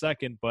line in a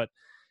second, but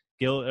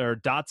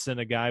Dotson,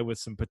 a guy with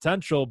some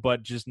potential,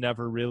 but just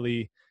never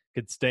really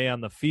could stay on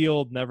the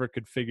field, never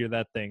could figure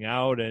that thing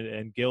out.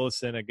 And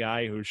Gillison, a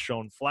guy who's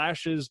shown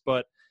flashes,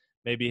 but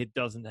maybe it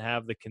doesn't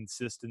have the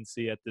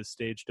consistency at this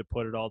stage to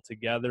put it all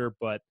together.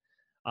 But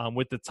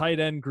with the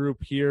tight end group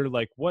here,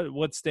 like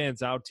what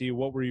stands out to you?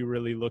 What were you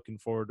really looking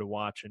forward to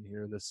watching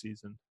here this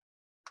season?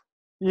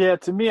 Yeah,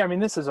 to me, I mean,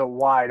 this is a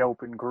wide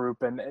open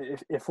group. And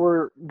if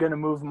we're going to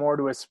move more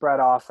to a spread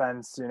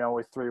offense,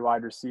 with 3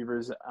 wide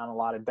receivers on a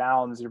lot of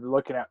downs, you're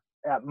looking at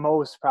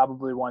most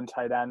probably 1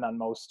 tight end on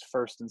most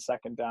first and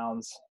second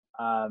downs.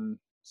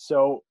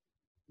 So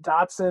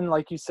Dotson,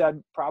 like you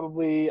said,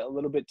 probably a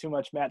little bit too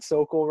much Matt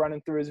Sokol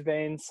running through his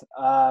veins.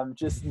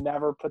 Just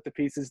never put the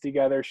pieces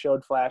together,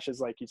 showed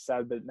flashes, like you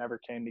said, but never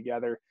came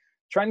together.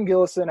 Trenton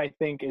Gillison, I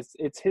think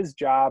it's his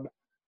job.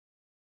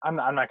 I'm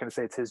not going to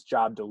say it's his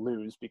job to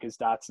lose because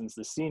Dotson's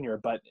the senior,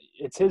 but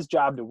it's his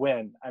job to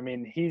win. I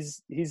mean,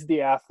 he's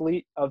the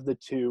athlete of the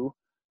two.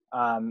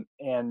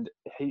 And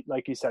he,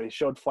 like you said, he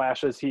showed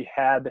flashes. He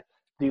had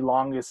the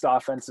longest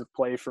offensive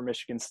play for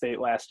Michigan State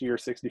last year,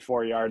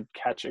 64-yard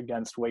catch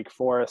against Wake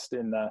Forest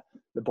in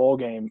the bowl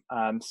game.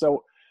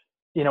 So,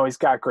 he's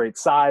got great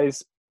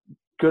size,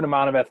 good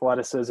amount of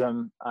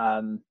athleticism.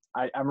 I'm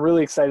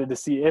really excited to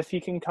see if he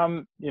can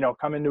come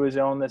into his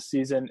own this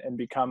season and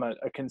become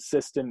a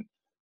consistent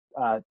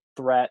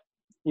threat,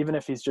 even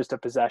if he's just a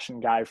possession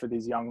guy for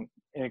these young,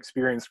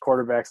 inexperienced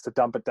quarterbacks to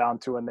dump it down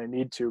to when they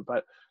need to.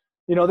 But,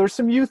 there's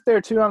some youth there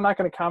too. I'm not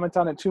going to comment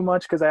on it too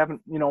much because I haven't,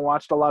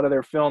 watched a lot of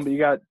their film, but you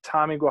got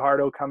Tommy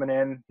Guajardo coming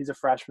in. He's a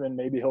freshman.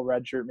 Maybe he'll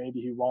redshirt,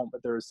 maybe he won't,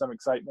 but there was some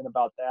excitement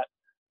about that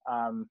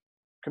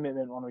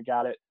commitment when we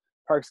got it.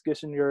 Parks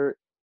Gissinger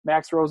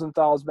Max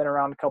Rosenthal's been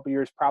around a couple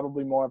years,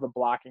 probably more of a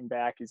blocking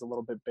back. He's a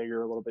little bit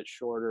bigger, a little bit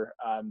shorter,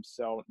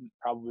 so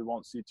probably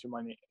won't see too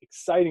many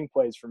exciting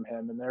plays from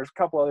him. And there's a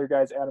couple other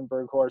guys, Adam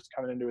Berghorst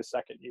coming into his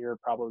second year,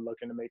 probably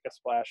looking to make a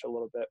splash a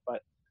little bit. But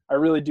I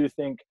really do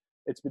think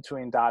it's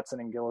between Dotson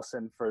and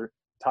Gillison for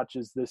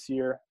touches this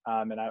year,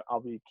 and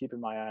I'll be keeping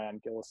my eye on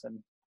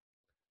Gillison.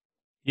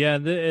 Yeah,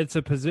 it's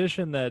a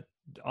position that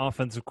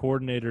offensive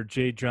coordinator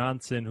Jay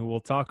Johnson, who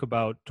we'll talk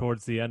about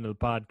towards the end of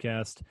the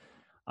podcast,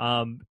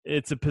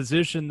 it's a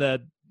position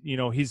that,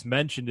 he's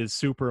mentioned is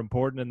super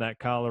important in that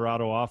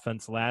Colorado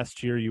offense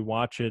last year. You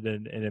watch it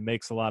and it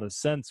makes a lot of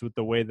sense with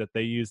the way that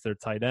they use their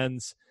tight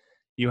ends.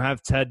 You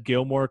have Ted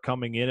Gilmore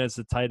coming in as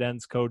the tight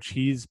ends coach.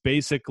 He's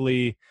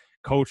basically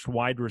coached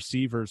wide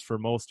receivers for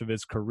most of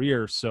his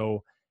career.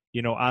 So,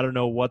 I don't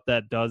know what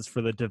that does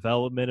for the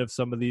development of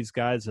some of these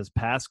guys as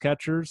pass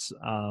catchers.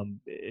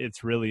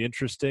 It's really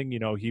interesting.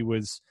 He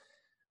was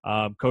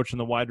coaching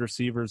the wide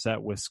receivers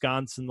at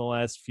Wisconsin the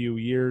last few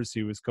years.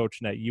 He was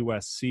coaching at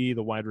USC,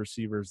 the wide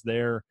receivers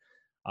there,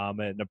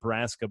 at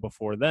Nebraska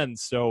before then.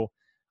 So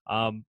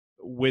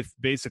with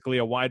basically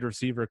a wide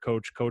receiver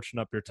coach coaching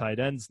up your tight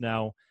ends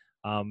now,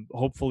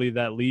 hopefully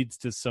that leads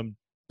to some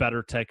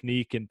better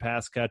technique and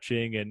pass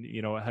catching and,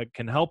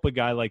 can help a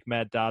guy like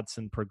Matt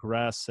Dotson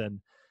progress. And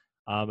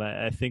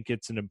I think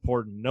it's an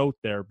important note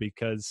there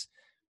because,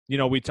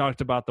 we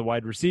talked about the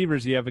wide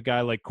receivers. You have a guy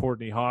like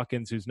Courtney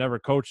Hawkins who's never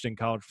coached in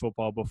college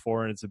football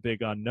before, and it's a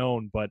big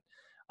unknown. But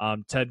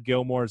Ted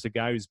Gilmore is a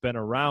guy who's been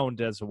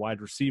around as a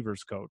wide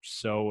receivers coach.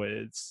 So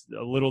it's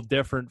a little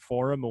different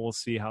for him, and we'll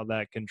see how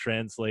that can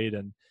translate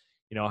and,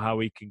 how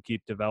he can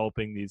keep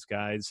developing these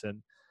guys.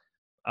 And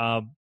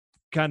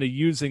kind of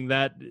using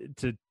that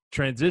to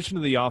transition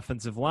to the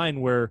offensive line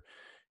where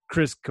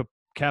Chris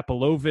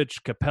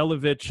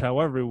Kapelovich,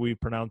 however we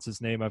pronounce his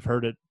name. I've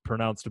heard it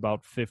pronounced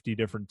about 50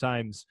 different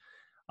times.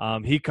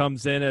 He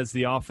comes in as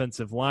the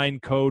offensive line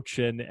coach,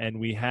 and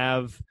we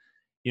have,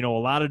 a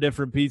lot of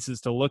different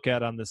pieces to look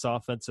at on this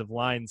offensive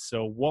line.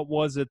 So what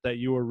was it that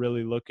you were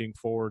really looking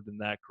forward in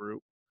that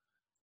group?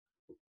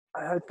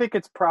 I think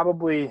it's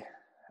probably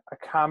a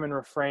common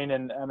refrain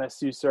in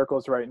MSU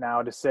circles right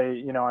now to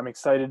say, I'm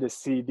excited to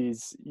see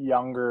these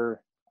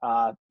younger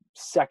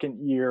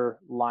second-year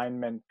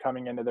linemen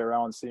coming into their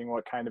own, seeing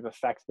what kind of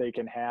effect they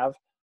can have.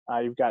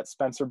 You've got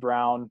Spencer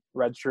Brown,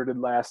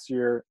 redshirted last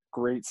year,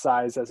 great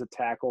size as a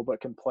tackle,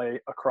 but can play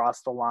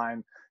across the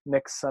line.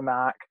 Nick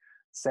Samak,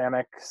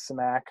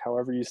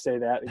 however you say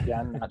that,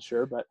 again, not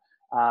sure, but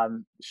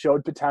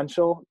showed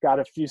potential, got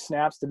a few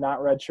snaps, did not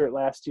redshirt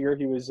last year.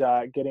 He was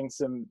getting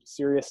some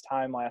serious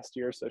time last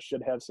year, so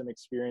should have some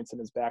experience in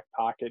his back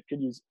pocket.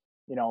 Could use,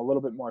 a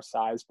little bit more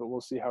size, but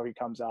we'll see how he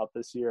comes out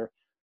this year.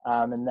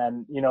 And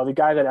then, the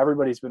guy that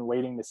everybody's been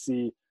waiting to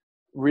see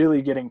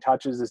really getting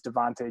touches is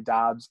Devontae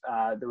Dobbs.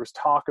 There was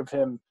talk of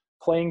him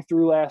playing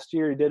through last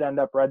year. He did end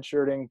up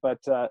redshirting, but,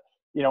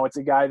 it's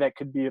a guy that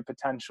could be a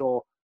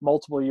potential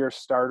multiple-year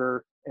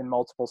starter in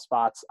multiple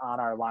spots on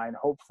our line.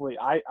 Hopefully,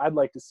 I'd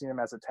like to see him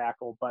as a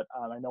tackle, but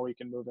I know he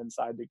can move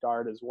inside the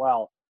guard as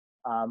well.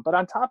 But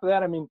on top of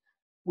that,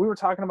 we were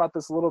talking about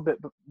this a little bit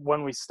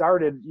when we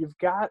started. You've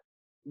got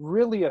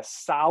really a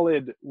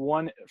solid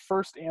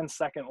first and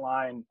second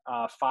line,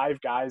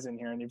 5 guys in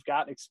here, and you've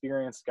got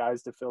experienced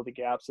guys to fill the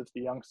gaps if the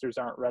youngsters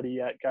aren't ready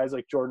yet. Guys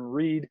like Jordan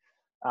Reed,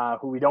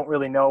 who we don't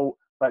really know,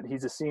 but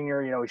he's a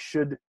senior. He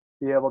should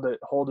be able to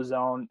hold his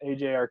own.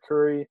 AJ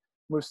Arcuri,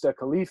 Musta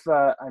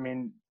Khalifa,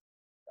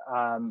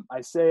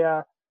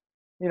 Isaiah,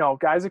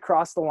 guys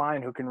across the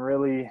line who can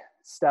really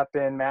step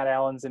in. Matt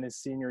Allen's in his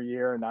senior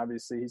year, and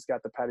obviously he's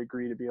got the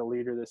pedigree to be a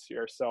leader this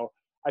year. So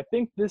I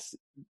think this,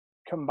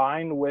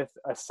 combined with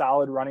a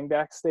solid running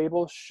back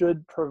stable,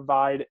 should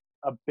provide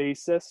a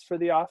basis for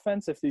the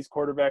offense. If these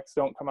quarterbacks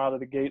don't come out of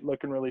the gate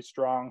looking really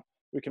strong,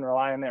 we can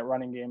rely on that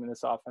running game in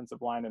this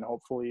offensive line and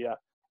hopefully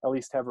at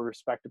least have a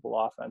respectable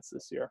offense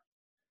this year.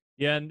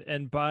 Yeah,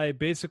 and by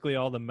basically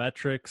all the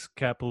metrics,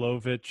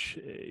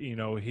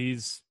 Kapelovich,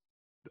 he's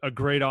a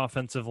great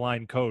offensive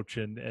line coach,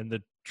 and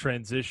the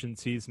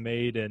transitions he's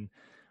made, and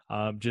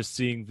just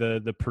seeing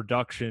the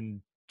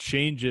production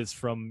changes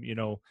from,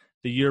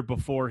 the year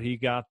before he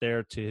got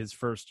there to his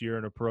first year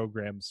in a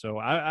program. So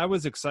I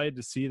was excited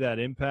to see that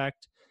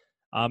impact.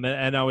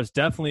 And I was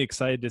definitely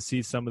excited to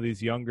see some of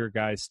these younger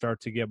guys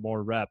start to get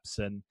more reps.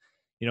 And,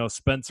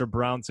 Spencer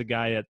Brown's a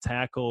guy at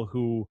tackle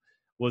who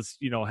was,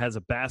 has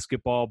a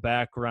basketball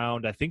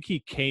background. I think he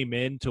came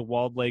into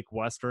Walled Lake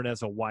Western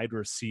as a wide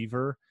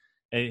receiver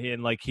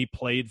and he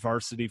played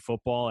varsity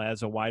football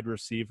as a wide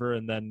receiver.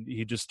 And then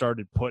he just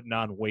started putting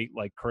on weight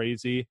like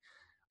crazy.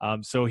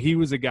 So he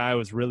was a guy I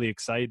was really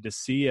excited to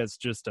see as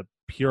just a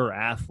pure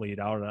athlete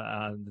out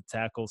on the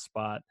tackle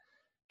spot.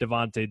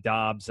 Devontae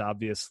Dobbs,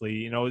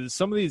 obviously,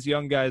 some of these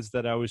young guys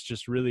that I was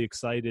just really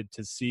excited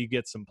to see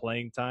get some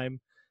playing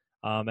time.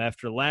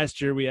 After last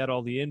year, we had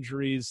all the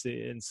injuries,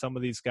 and some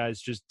of these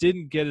guys just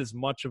didn't get as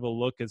much of a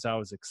look as I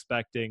was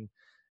expecting.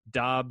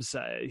 Dobbs,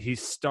 he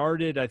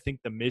started, I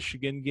think, the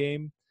Michigan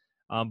game,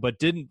 but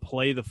didn't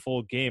play the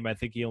full game. I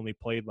think he only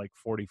played like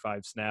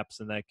 45 snaps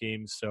in that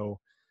game. So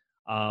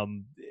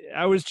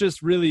I was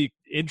just really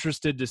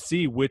interested to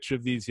see which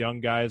of these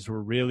young guys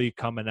were really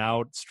coming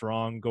out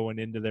strong going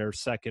into their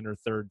second or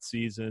third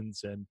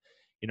seasons, and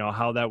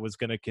how that was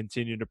going to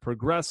continue to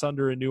progress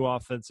under a new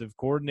offensive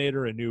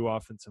coordinator, a new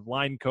offensive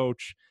line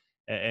coach,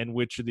 and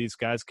which of these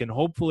guys can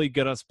hopefully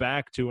get us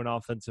back to an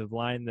offensive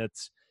line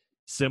that's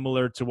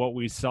similar to what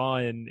we saw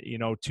in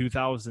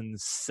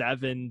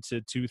 2007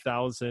 to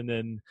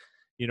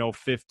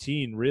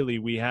 2015. Really,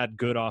 we had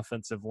good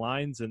offensive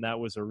lines, and that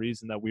was a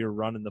reason that we were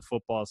running the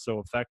football so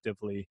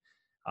effectively.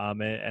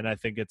 And I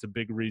think it's a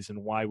big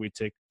reason why we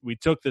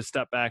took the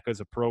step back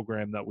as a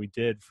program that we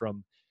did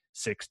from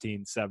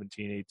 16,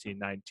 17, 18,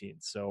 19.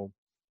 So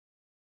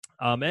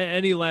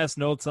any last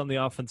notes on the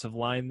offensive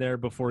line there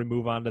before we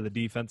move on to the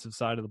defensive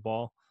side of the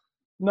ball?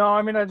 No,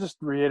 I mean, I just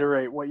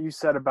reiterate what you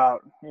said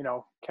about,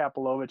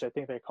 Kapilovic. I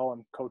think they call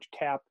him Coach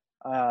Cap.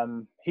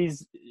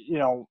 He's,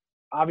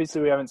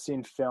 obviously we haven't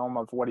seen film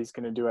of what he's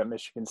going to do at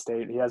Michigan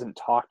State. He hasn't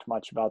talked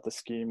much about the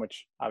scheme,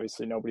 which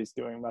obviously nobody's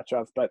doing much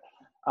of. But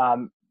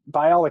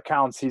by all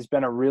accounts, he's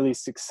been a really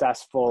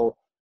successful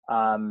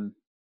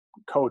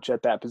coach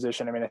at that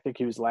position. I mean, I think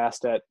he was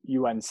last at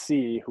UNC,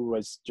 who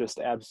was just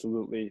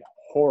absolutely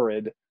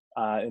horrid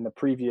in the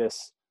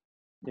previous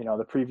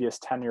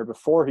tenure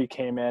before he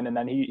came in. And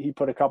then he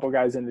put a couple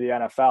guys into the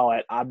NFL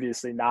at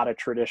obviously not a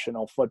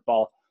traditional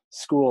football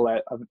school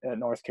at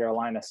North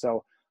Carolina.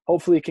 So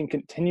hopefully he can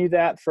continue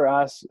that for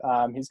us.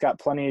 He's got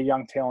plenty of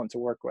young talent to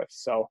work with.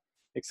 So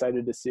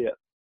excited to see it.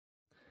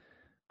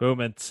 Boom.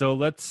 And so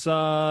let's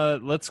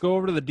go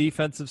over to the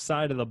defensive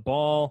side of the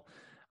ball,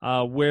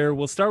 where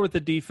we'll start with the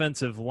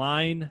defensive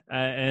line.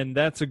 And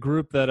that's a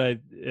group that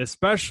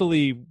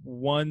especially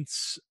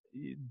once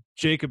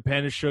Jacob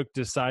Panasiuk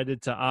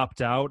decided to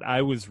opt out,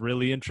 I was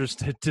really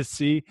interested to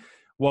see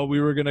what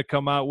we were going to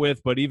come out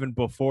with. But even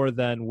before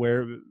then,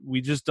 where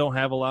we just don't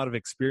have a lot of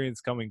experience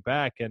coming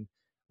back, and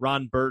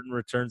Ron Burton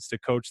returns to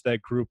coach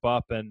that group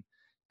up, and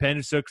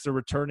Panasiuk's a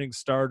returning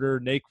starter.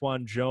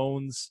 Naquan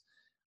Jones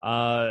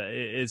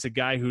is a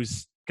guy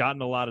who's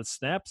gotten a lot of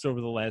snaps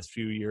over the last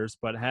few years,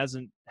 but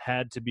hasn't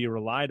had to be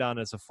relied on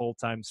as a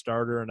full-time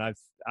starter. And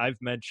I've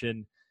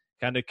mentioned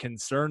kind of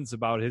concerns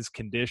about his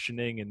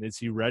conditioning and is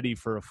he ready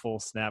for a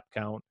full snap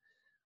count.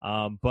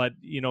 But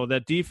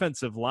that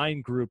defensive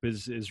line group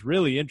is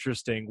really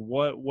interesting.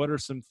 What are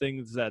some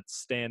things that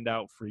stand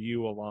out for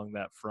you along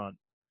that front?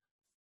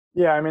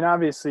 Yeah, I mean,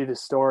 obviously the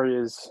story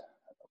is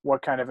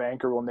what kind of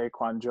anchor will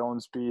Naquan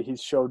Jones be? He's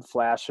showed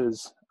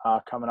flashes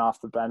coming off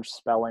the bench,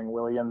 spelling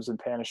Williams and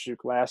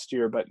Panasiuk last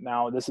year, but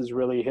now this is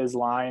really his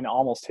line,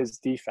 almost his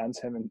defense,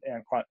 him and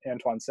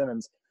Antoine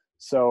Simmons.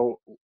 So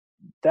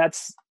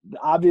that's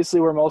obviously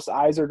where most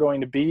eyes are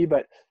going to be,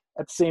 but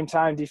at the same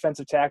time,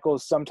 defensive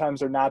tackles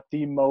sometimes are not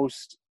the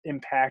most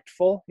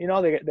impactful.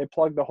 They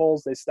plug the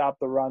holes, they stop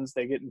the runs,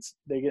 they get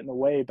in the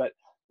way, but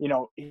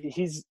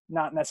he's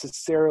not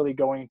necessarily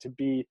going to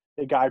be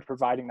the guy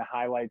providing the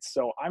highlights.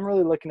 So I'm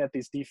really looking at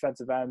these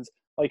defensive ends,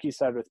 like you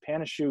said, with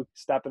Panasiuk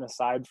stepping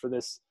aside for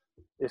this,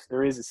 if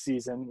there is a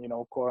season,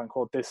 quote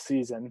unquote, this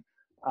season,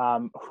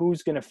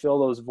 who's going to fill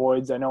those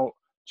voids? I know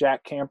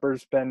Jack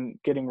Camper's been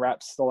getting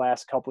reps the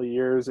last couple of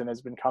years and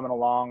has been coming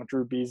along,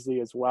 Drew Beasley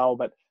as well,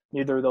 but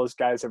neither of those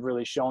guys have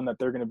really shown that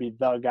they're going to be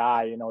the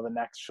guy, the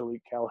next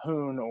Shalik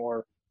Calhoun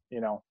or,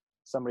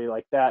 somebody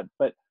like that.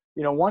 But,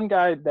 one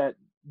guy that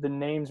the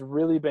name's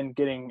really been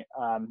getting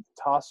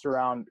tossed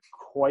around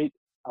quite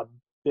a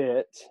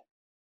bit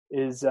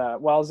is,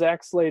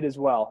 Zach Slade as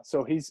well.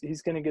 So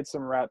he's going to get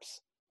some reps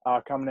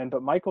coming in,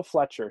 but Michael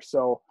Fletcher.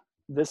 So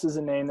this is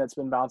a name that's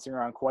been bouncing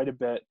around quite a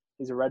bit.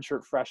 He's a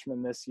redshirt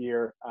freshman this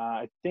year.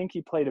 I think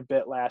he played a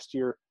bit last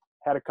year,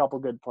 had a couple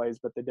good plays,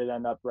 but they did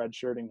end up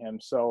redshirting him.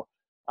 So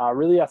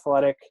really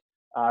athletic,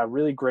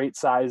 really great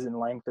size and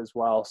length as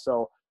well.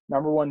 So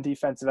number one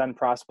defensive end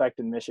prospect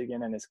in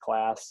Michigan in his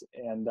class,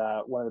 and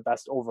one of the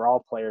best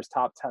overall players,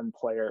 top 10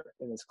 player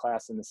in his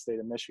class in the state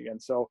of Michigan.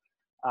 So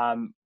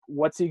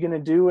what's he going to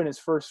do in his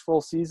first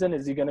full season?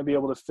 Is he going to be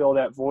able to fill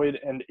that void?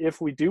 And if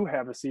we do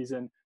have a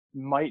season,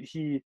 might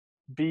he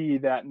be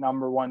that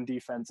number one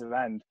defensive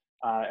end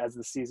as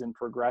the season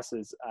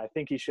progresses? I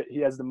think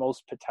he has the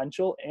most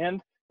potential,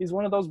 and he's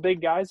one of those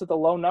big guys with a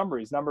low number.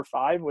 He's number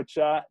 5, which,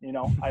 I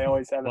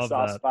always have a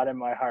soft spot in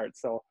my heart.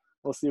 So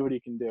we'll see what he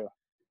can do.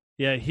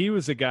 Yeah, he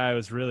was a guy I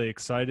was really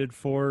excited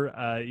for.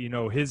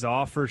 His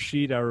offer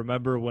sheet, I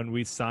remember when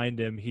we signed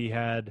him, he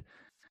had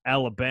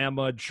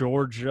Alabama,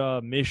 Georgia,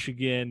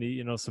 Michigan,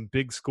 some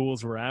big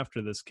schools were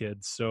after this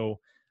kid. So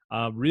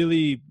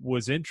really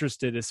was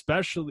interested,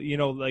 especially,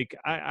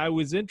 I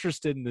was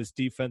interested in this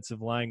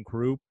defensive line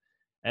group.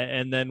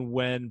 And then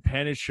when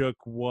Panasiuk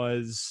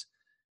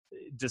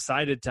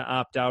decided to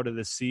opt out of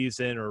the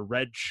season, or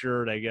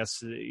redshirt, I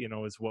guess,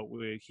 is what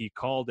he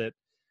called it.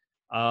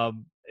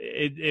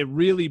 It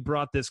really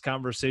brought this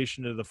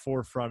conversation to the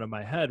forefront of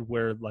my head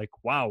where,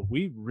 wow,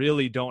 we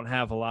really don't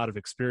have a lot of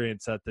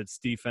experience at this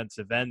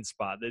defensive end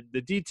spot.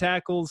 The D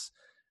tackles,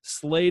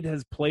 Slade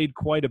has played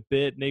quite a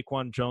bit.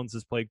 Naquan Jones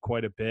has played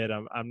quite a bit.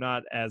 I'm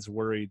not as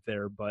worried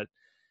there, but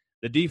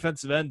the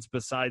defensive ends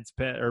beside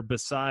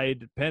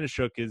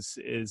Panasiuk is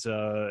it's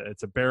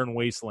a barren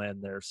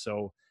wasteland there.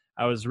 So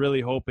I was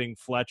really hoping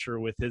Fletcher,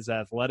 with his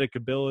athletic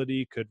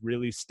ability, could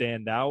really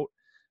stand out.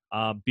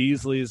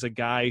 Beasley is a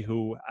guy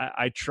who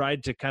I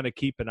tried to kind of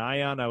keep an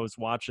eye on. I was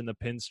watching the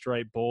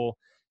Pinstripe Bowl.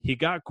 He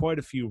got quite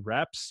a few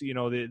reps. You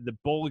know, the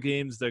bowl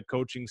games, the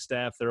coaching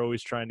staff, they're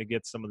always trying to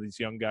get some of these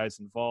young guys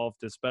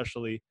involved,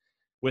 especially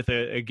with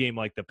a game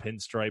like the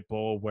Pinstripe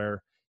Bowl,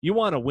 where you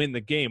want to win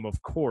the game,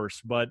 of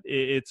course, but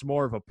it's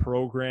more of a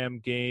program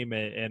game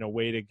and a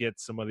way to get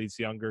some of these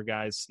younger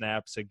guys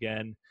snaps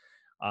again.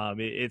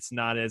 It's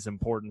not as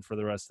important for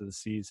the rest of the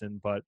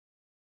season, but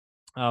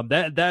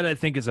that I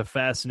think is a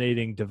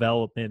fascinating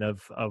development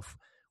of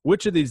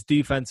which of these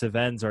defensive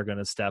ends are going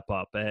to step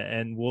up,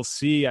 and we'll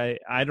see.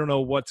 I don't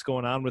know what's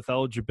going on with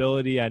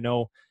eligibility. I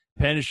know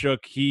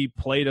Panasiuk, he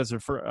played as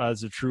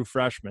a true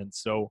freshman,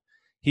 so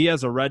he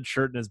has a red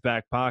shirt in his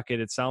back pocket.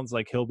 It sounds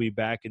like he'll be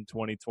back in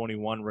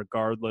 2021,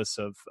 regardless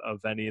of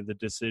any of the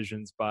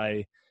decisions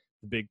by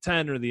the Big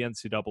Ten or the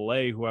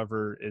NCAA,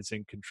 whoever is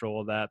in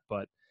control of that.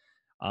 But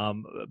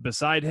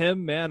beside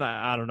him, man,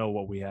 I don't know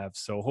what we have.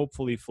 So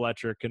hopefully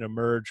Fletcher can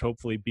emerge.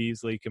 Hopefully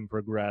Beasley can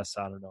progress.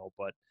 I don't know.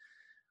 But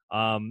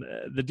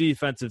the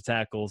defensive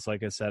tackles,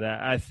 like I said,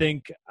 I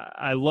think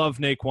I love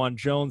Naquan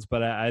Jones,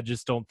 but I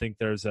just don't think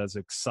there's as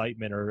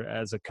excitement or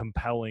as a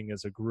compelling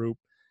as a group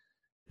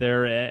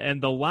there.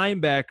 And the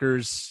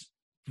linebackers,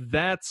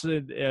 that's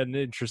an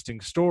interesting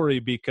story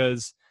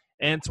because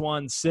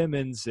Antoine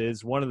Simmons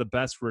is one of the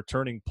best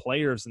returning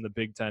players in the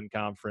Big Ten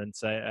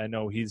Conference. I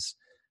know he's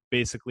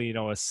basically, you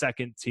know, a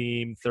second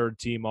team, third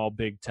team, all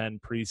Big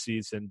Ten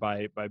preseason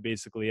by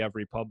basically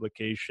every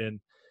publication.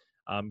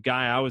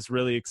 Guy I was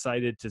really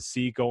excited to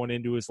see going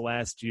into his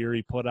last year.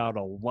 He put out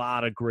a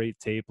lot of great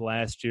tape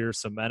last year.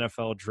 Some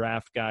NFL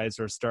draft guys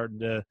are starting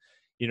to,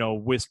 you know,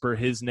 whisper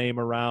his name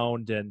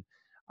around. And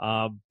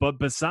but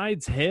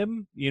besides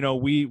him, you know,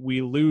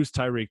 we lose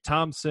Tyreek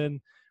Thompson.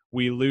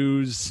 We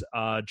lose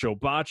Joe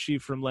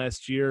Bacci from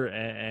last year,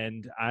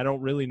 and I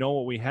don't really know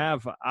what we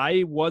have.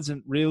 I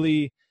wasn't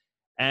really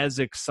as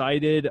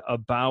excited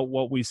about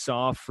what we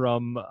saw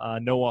from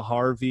Noah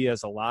Harvey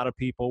as a lot of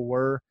people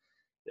were.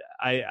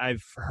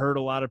 I've heard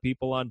a lot of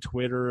people on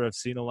Twitter. I've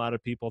seen a lot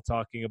of people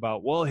talking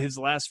about, well, his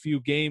last few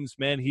games,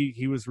 man,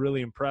 he was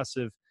really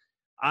impressive.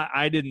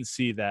 I didn't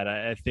see that.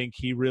 I think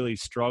he really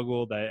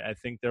struggled. I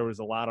think there was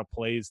a lot of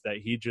plays that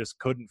he just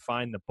couldn't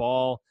find the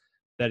ball,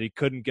 that he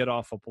couldn't get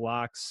off of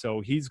blocks.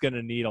 So he's going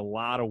to need a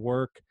lot of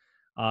work.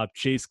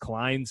 Chase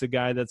Klein's a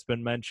guy that's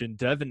been mentioned.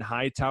 Devin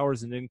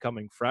Hightower's an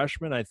incoming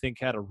freshman. I think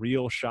had a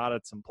real shot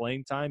at some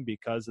playing time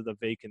because of the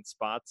vacant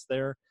spots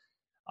there.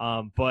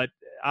 But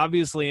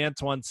obviously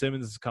Antoine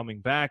Simmons is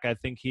coming back. I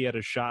think he had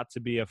a shot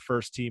to be a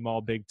first-team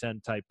All-Big Ten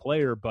type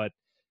player, but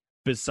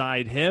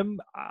beside him,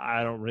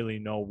 I don't really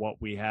know what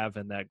we have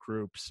in that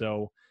group.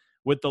 So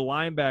with the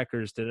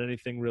linebackers, did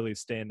anything really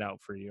stand out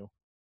for you?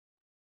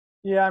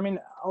 Yeah, I mean,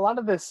 a lot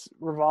of this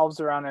revolves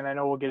around, and I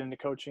know we'll get into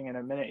coaching in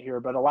a minute here,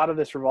 but a lot of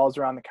this revolves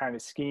around the kind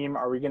of scheme.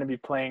 Are we going to be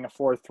playing a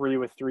 4-3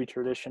 with three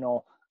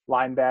traditional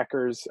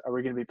linebackers? Are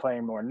we going to be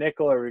playing more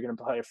nickel? Are we going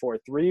to play a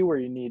 4-3 where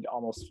you need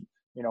almost,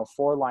 you know,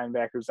 four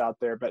linebackers out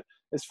there? But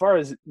as far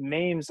as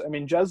names, I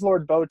mean,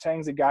 Jeslord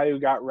Boateng's a guy who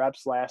got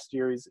reps last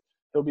year.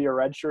 He'll be a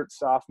redshirt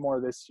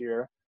sophomore this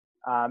year.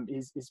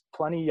 He's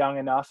plenty young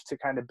enough to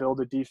kind of build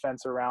a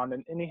defense around,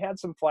 and he had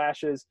some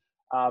flashes.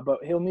 But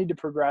he'll need to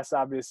progress,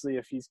 obviously,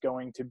 if he's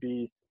going to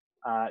be,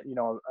 you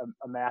know,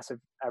 a massive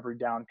every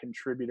down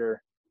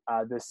contributor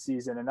this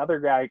season. Another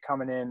guy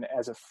coming in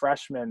as a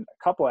freshman,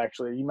 a couple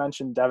actually. You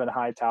mentioned Devin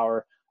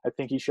Hightower. I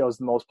think he shows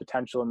the most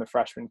potential in the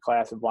freshman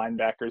class of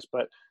linebackers.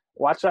 But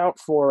watch out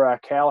for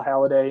Cal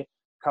Halliday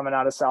coming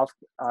out of South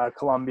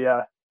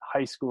Columbia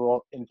High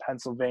School in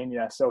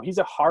Pennsylvania. So he's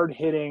a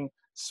hard-hitting,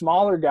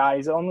 smaller guy.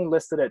 He's only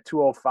listed at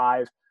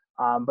 205.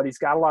 But he's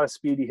got a lot of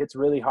speed. He hits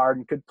really hard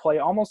and could play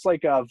almost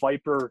like a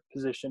Viper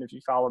position if you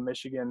follow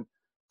Michigan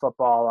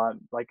football,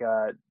 like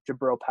a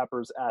Jabril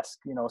Peppers-esque,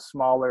 you know,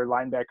 smaller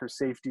linebacker,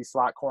 safety,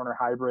 slot corner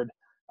hybrid.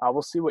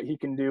 We'll see what he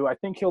can do. I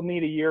think he'll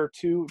need a year or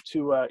two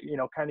to, you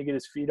know, kind of get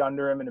his feet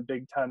under him in a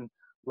Big Ten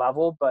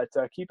level. But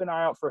keep an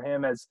eye out for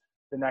him as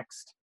the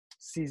next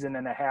season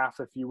and a half,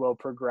 if you will,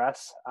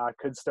 progress.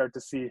 Could start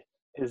to see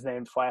his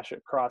name flash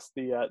across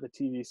the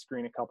TV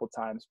screen a couple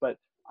times. But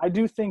I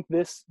do think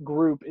this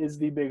group is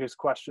the biggest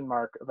question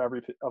mark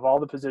of all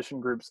the position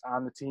groups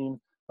on the team.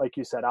 Like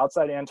you said,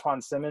 outside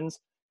Antoine Simmons,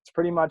 it's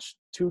pretty much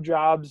two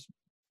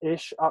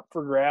jobs-ish up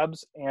for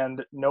grabs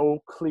and no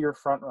clear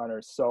front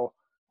runners. So,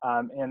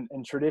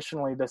 and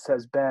traditionally this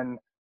has been,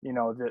 you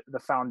know, the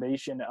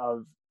foundation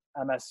of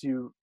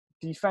MSU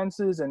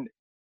defenses, and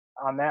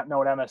on that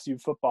note, MSU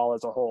football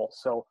as a whole.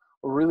 So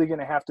we're really going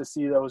to have to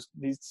see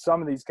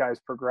some of these guys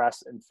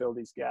progress and fill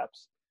these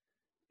gaps.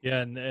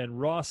 Yeah, and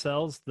Ross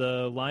Ells,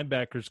 the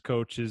linebackers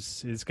coach,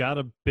 has got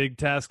a big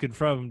task in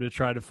front of him to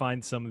try to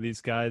find some of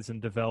these guys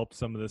and develop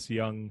some of this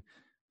young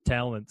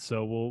talent.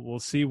 So we'll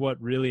see what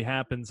really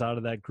happens out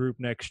of that group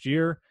next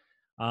year.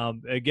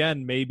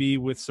 Again, maybe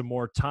with some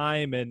more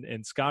time,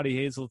 and Scotty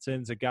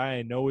Hazelton's a guy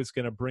I know is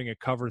going to bring a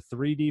cover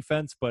 3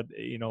 defense, but,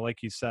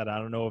 like you said, I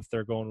don't know if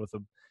they're going with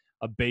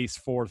a base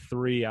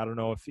 4-3. I don't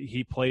know if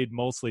he played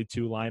mostly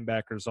 2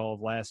 linebackers all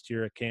of last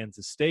year at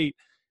Kansas State.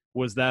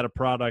 Was that a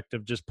product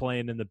of just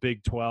playing in the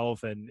Big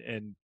 12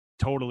 and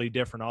totally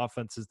different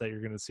offenses that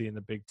you're going to see in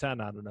the Big 10?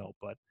 I don't know,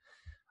 but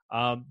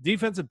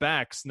defensive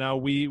backs. Now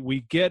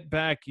we get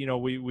back,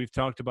 we've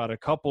talked about a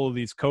couple of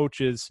these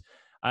coaches.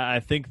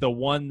 I think the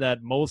one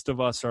that most of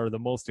us are the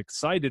most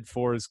excited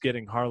for is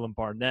getting Harlon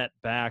Barnett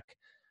back.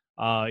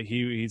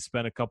 He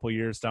spent a couple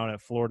years down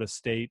at Florida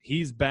State.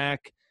 He's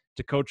back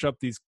to coach up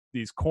these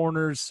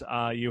corners.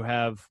 You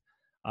have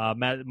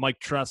Mike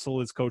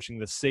Tressel is coaching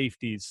the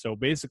safeties. So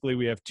basically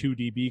we have 2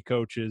 DB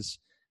coaches,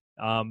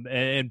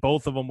 and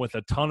both of them with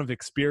a ton of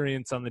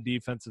experience on the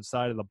defensive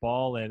side of the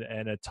ball and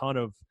a ton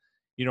of,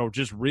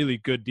 just really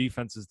good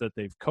defenses that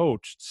they've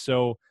coached.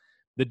 So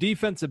the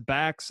defensive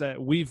backs,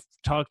 we've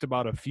talked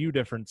about a few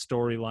different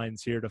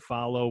storylines here to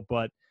follow,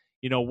 but,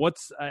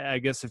 I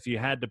guess if you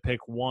had to pick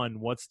one,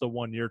 what's the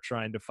one you're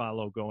trying to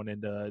follow going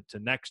into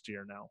next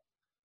year now?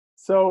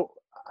 So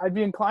I'd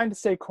be inclined to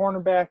say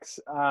cornerbacks.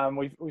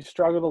 We've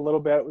struggled a little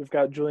bit. We've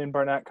got Julian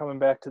Barnett coming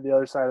back to the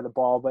other side of the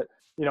ball, but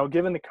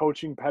given the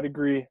coaching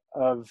pedigree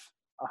of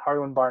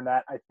Harlon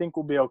Barnett, I think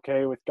we'll be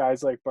okay with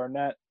guys like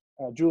Barnett,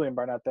 Julian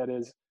Barnett, that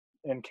is,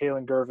 and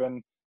Kalen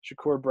Gervin,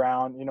 Shakur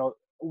Brown.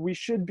 We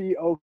should be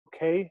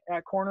okay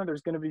at corner.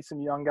 There's going to be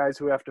some young guys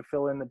who have to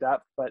fill in the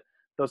depth, but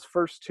those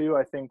first 2,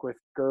 I think, with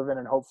Gervin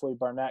and hopefully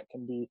Barnett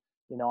can be,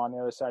 on the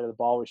other side of the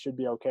ball, we should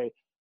be okay.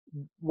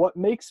 What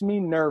makes me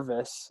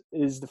nervous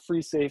is the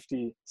free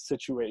safety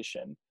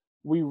situation.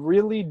 We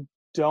really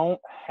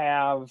don't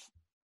have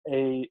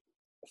a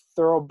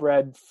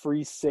thoroughbred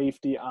free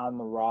safety on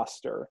the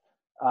roster.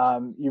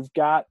 You've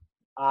got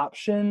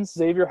options.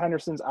 Xavier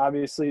Henderson's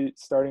obviously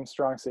starting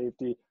strong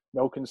safety.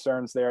 No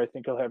concerns there. I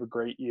think he'll have a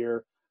great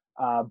year.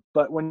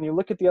 But when you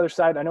look at the other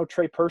side, I know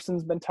Trey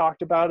Person's been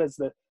talked about as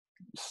the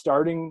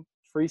starting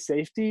free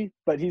safety,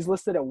 but he's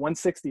listed at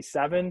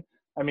 167.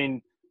 I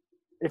mean,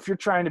 if you're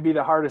trying to be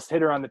the hardest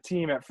hitter on the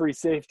team at free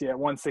safety at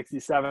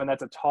 167,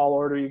 that's a tall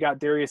order. You got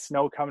Darius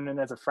Snow coming in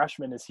as a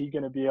freshman. Is he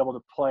going to be able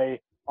to play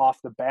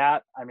off the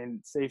bat? I mean,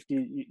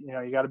 safety,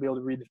 you got to be able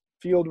to read the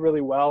field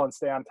really well and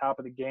stay on top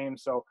of the game.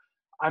 So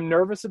I'm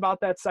nervous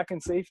about that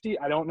second safety.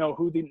 I don't know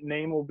who the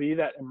name will be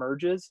that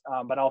emerges,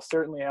 but I'll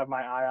certainly have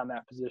my eye on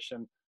that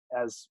position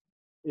as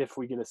if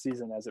we get a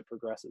season as it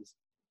progresses.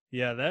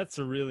 Yeah, that's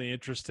a really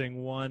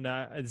interesting one.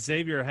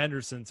 Xavier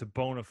Henderson's a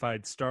bona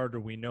fide starter.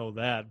 We know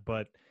that,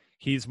 but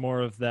he's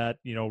more of that,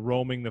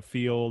 roaming the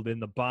field in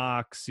the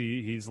box.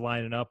 He's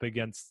lining up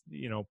against,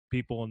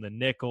 people in the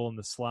nickel and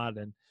the slot,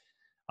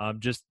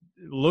 and just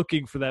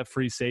looking for that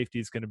free safety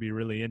is going to be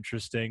really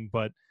interesting.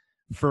 But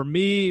for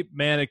me,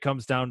 man, it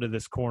comes down to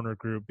this corner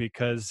group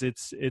because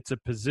it's a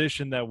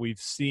position that we've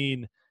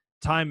seen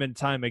time and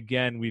time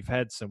again. We've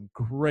had some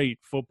great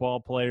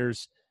football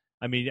players.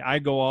 I mean, I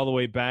go all the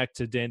way back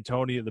to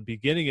D'Antonio, the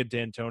beginning of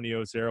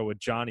D'Antonio's era with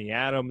Johnny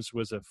Adams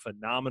was a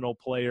phenomenal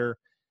player.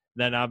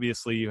 Then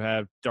obviously you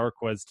have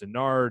Darqueze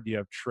Dennard, you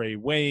have Trey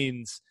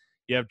Waynes,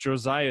 you have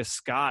Josiah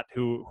Scott,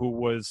 who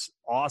was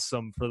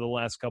awesome for the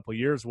last couple of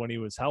years when he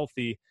was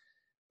healthy.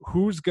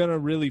 Who's going to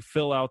really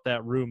fill out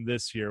that room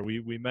this year?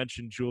 We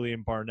mentioned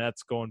Julian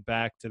Barnett's going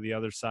back to the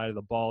other side of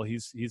the ball.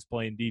 He's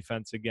playing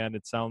defense again,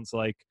 it sounds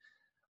like.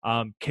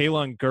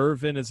 Kalen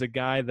Gervin is a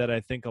guy that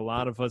I think a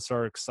lot of us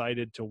are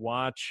excited to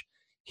watch.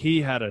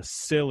 He had a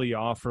silly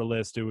offer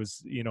list. It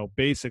was,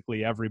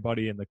 basically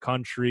everybody in the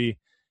country.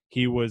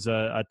 He was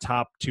a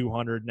top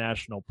 200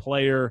 national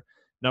player,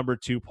 number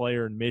 2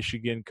 player in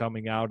Michigan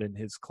coming out in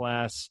his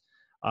class.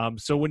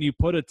 So when you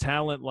put a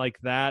talent like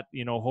that,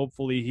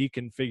 hopefully he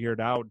can figure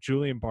it out.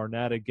 Julian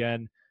Barnett,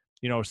 again,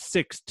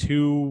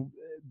 6'2",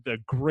 the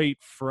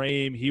great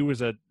frame. He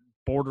was a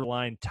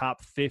borderline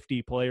top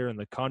 50 player in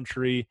the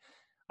country.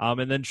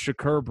 And then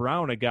Shakur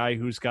Brown, a guy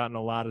who's gotten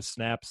a lot of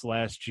snaps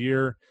last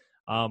year,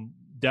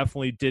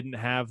 definitely didn't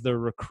have the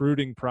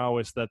recruiting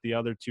prowess that the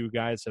other 2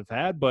 guys have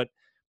had. But,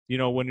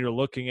 when you're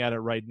looking at it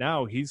right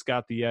now, he's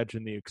got the edge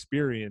in the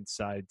experience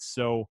side.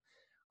 So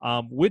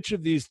which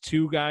of these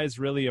 2 guys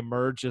really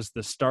emerge as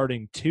the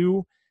starting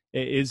 2?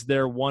 Is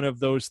there one of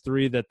those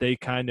 3 that they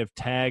kind of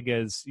tag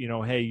as,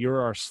 hey,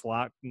 you're our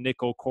slot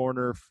nickel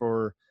corner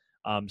for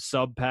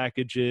sub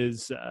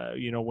packages?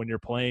 When you're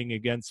playing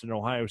against an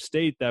Ohio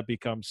State, that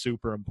becomes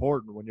super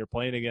important. When you're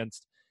playing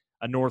against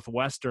a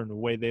Northwestern, the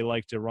way they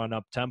like to run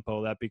up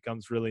tempo, that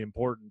becomes really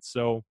important.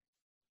 So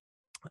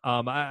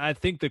I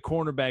think the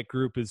cornerback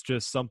group is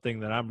just something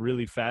that I'm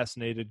really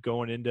fascinated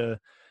going into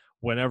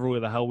whenever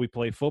the hell we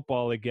play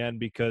football again,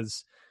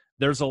 because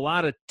there's a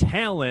lot of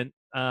talent,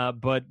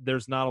 but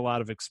there's not a lot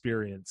of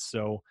experience.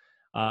 So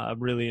I'm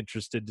really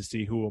interested to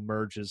see who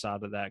emerges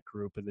out of that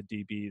group of the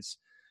DBs.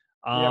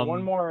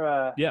 One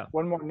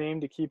more name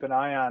to keep an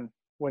eye on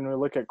when we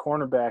look at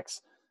cornerbacks.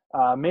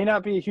 May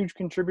not be a huge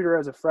contributor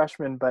as a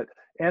freshman, but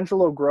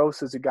Angelo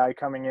Gross is a guy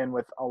coming in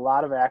with a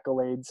lot of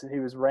accolades. He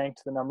was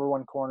ranked the number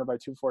 1 corner by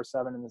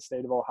 247 in the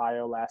state of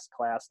Ohio last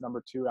class,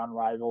 number 2 on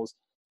Rivals,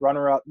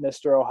 runner-up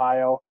Mr.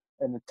 Ohio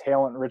in the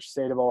talent-rich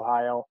state of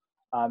Ohio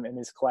in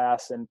his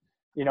class. And,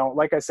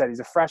 like I said, he's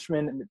a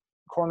freshman, and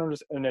corner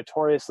is a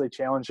notoriously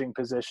challenging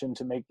position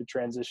to make the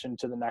transition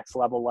to the next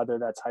level, whether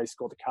that's high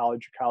school to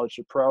college or college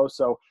to pro.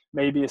 So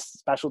maybe a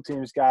special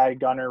teams guy,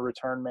 gunner,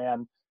 return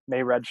man,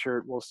 may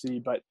redshirt, we'll see.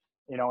 But,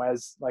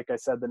 as like I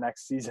said, the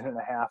next season and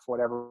a half,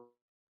 whatever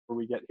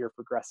we get here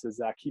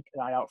progresses, keep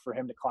an eye out for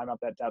him to climb up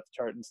that depth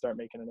chart and start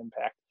making an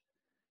impact.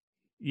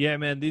 Yeah,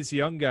 man, these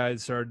young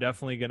guys are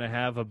definitely going to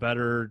have a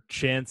better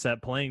chance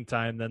at playing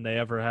time than they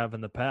ever have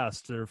in the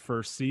past, their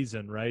first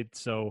season, right?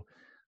 So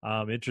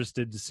I'm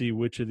interested to see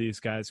which of these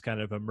guys kind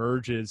of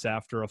emerges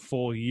after a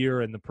full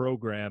year in the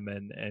program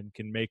and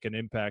can make an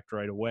impact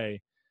right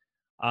away.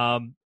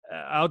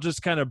 I'll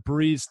just kind of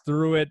breeze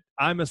through it.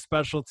 I'm a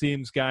special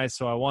teams guy,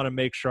 so I want to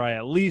make sure I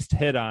at least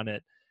hit on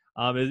it.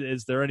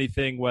 Is there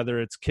anything,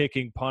 whether it's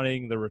kicking,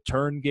 punting, the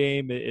return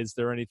game, is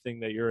there anything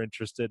that you're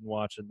interested in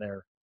watching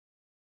there?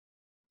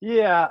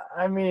 Yeah,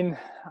 I mean,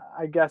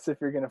 I guess if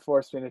you're going to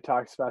force me to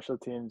talk special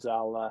teams,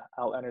 I'll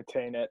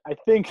entertain it. I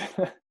think,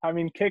 I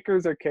mean,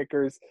 kickers are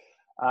kickers.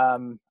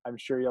 I'm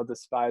sure you'll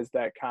despise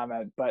that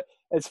comment, but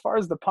as far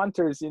as the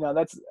punters,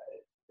 that's,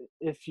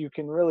 if you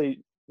can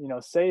really,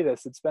 say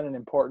this, it's been an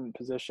important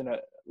position, a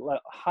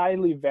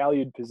highly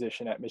valued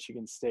position at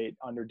Michigan State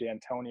under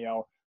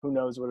D'Antonio. Who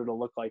knows what it'll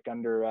look like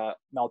under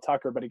Mel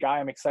Tucker, but a guy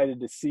I'm excited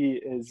to see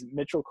is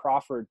Mitchell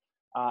Crawford.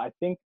 I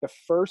think the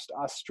first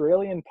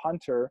Australian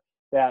punter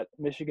that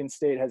Michigan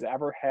State has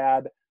ever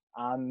had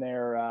on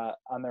their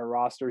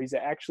roster. He's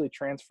actually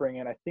transferring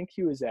in. I think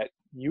he was at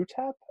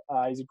UTEP.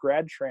 He's a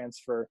grad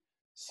transfer.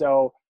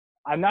 So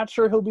I'm not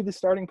sure he'll be the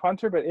starting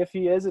punter, but if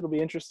he is, it'll be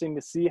interesting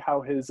to see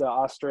how his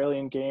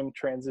Australian game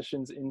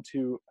transitions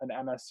into an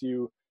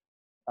MSU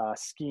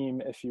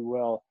scheme, if you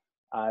will,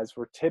 as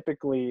we're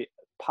typically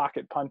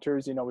pocket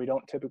punters. We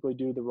don't typically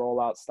do the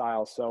rollout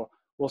style. So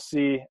we'll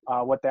see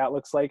what that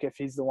looks like if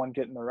he's the one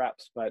getting the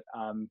reps. But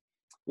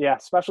yeah,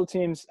 special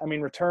teams. I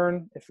mean,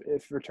 return.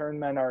 If return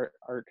men are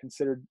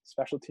considered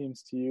special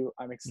teams to you,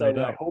 I'm excited.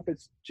 No I hope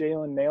it's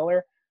Jalen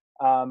Naylor,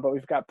 but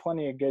we've got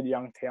plenty of good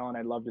young talent.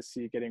 I'd love to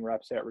see getting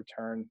reps at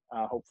return.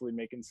 Hopefully,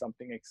 making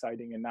something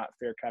exciting and not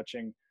fair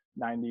catching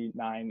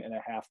 99.5%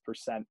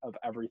 of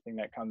everything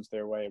that comes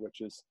their way,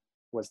 which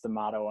was the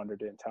motto under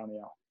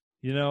D'Antonio.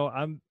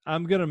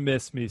 I'm gonna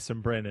miss me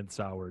some Brandon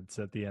Sowards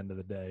at the end of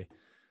the day.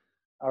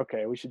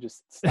 Okay, we should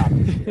just stop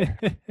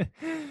it.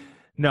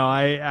 No,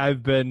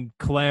 I've been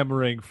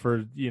clamoring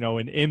for,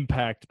 an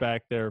impact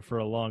back there for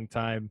a long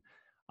time.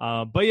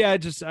 But yeah, I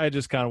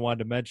just kind of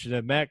wanted to mention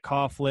it. Matt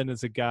Coughlin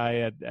is a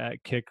guy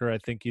at kicker. I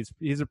think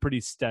he's a pretty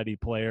steady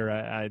player.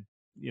 I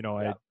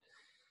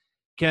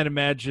can't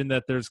imagine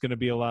that there's going to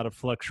be a lot of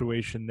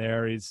fluctuation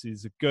there.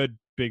 He's a good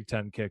Big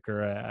Ten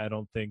kicker. I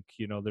don't think,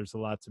 there's a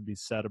lot to be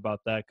said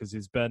about that because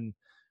he's been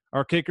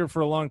our kicker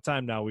for a long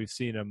time now. We've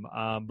seen him.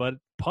 But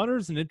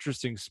punter's an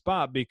interesting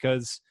spot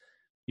because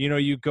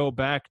you go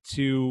back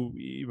to,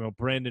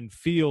 Brandon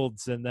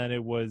Fields, and then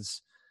it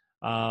was,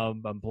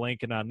 I'm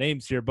blanking on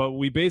names here, but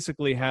we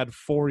basically had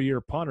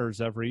 4-year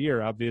punters every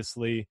year.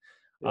 Obviously,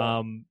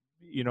 yeah.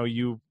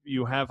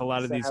 You have a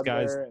lot of these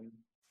guys.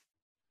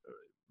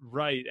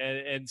 Right.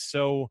 And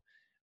so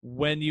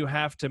when you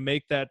have to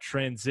make that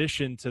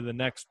transition to the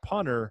next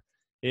punter,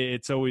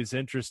 it's always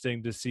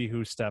interesting to see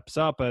who steps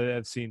up.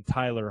 I've seen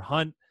Tyler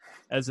Hunt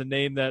as a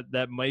name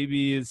that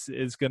maybe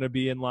is going to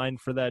be in line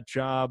for that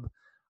job.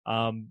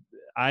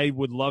 I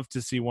would love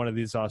to see one of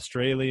these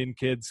Australian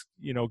kids,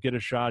 get a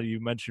shot.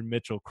 You mentioned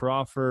Mitchell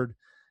Crawford.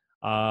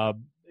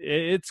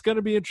 It's going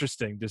to be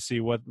interesting to see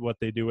what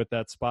they do with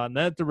that spot. And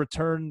at the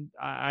return,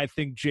 I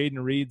think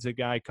Jaden Reed's a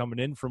guy coming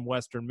in from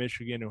Western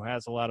Michigan who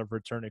has a lot of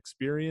return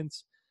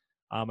experience.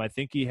 I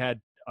think he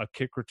had a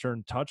kick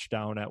return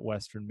touchdown at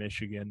Western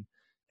Michigan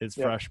his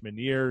freshman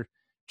year.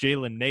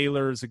 Jalen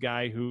Naylor is a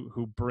guy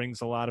who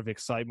brings a lot of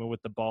excitement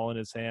with the ball in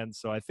his hands.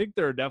 So I think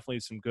there are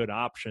definitely some good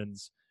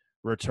options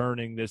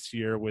returning this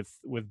year with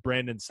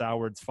Brandon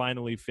Sowards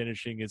finally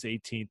finishing his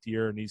 18th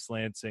year in East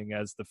Lansing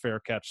as the fair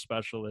catch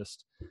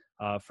specialist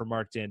for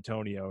Mark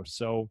D'Antonio.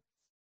 So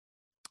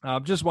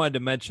just wanted to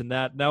mention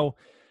that. Now,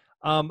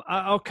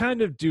 I'll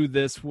kind of do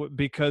this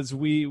because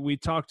we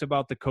talked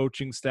about the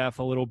coaching staff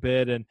a little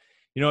bit. And,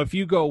 if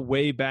you go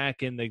way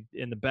back in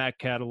the back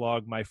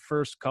catalog, my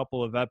first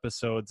couple of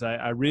episodes,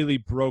 I really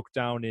broke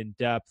down in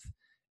depth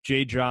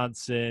Jay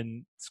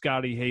Johnson,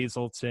 Scotty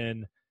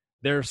Hazelton,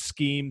 their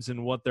schemes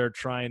and what they're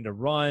trying to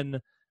run,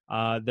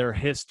 their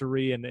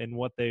history and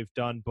what they've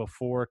done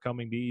before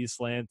coming to East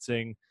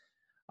Lansing.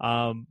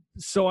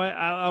 So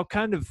I'll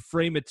kind of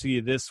frame it to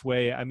you this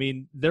way. I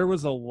mean, there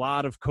was a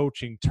lot of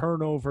coaching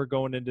turnover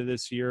going into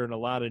this year and a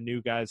lot of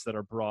new guys that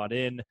are brought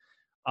in.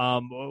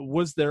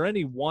 Was there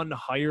any one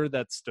hire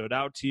that stood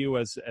out to you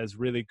as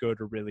really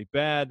good or really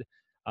bad?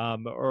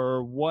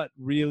 or what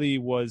really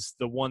was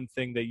the one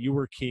thing that you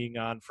were keying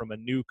on from a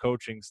new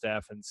coaching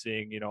staff and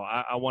seeing,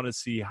 I want to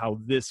see how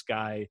this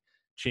guy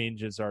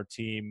changes our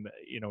team,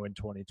 in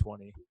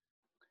 2020?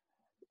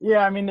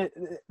 Yeah, I mean,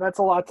 that's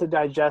a lot to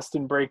digest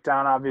and break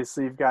down.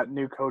 Obviously, you've got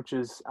new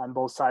coaches on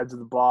both sides of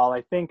the ball.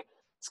 I think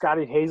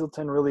Scotty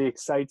Hazelton really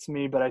excites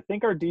me, but I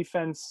think our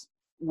defense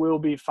will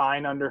be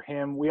fine under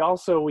him. We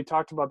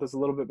talked about this a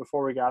little bit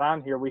before we got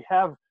on here. We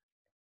have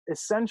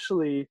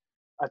essentially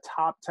a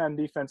top 10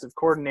 defensive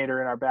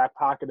coordinator in our back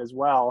pocket as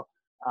well.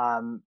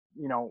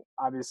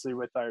 Obviously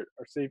with our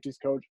safeties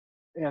coach,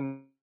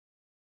 and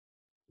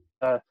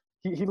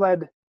he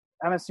led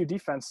MSU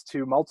defense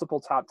to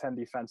multiple top 10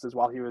 defenses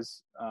while he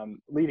was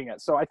leading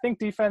it. So I think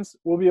defense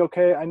will be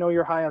okay. I know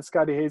you're high on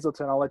Scotty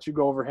Hazelton. I'll let you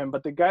go over him.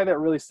 But the guy that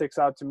really sticks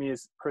out to me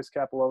is Chris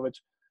Kapilovic,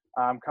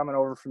 coming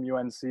over from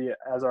UNC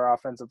as our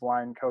offensive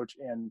line coach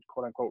and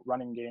quote-unquote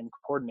running game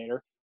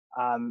coordinator.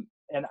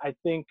 And I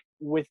think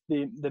with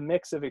the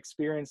mix of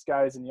experienced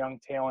guys and young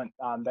talent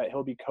that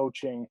he'll be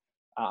coaching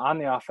on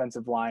the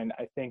offensive line,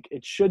 I think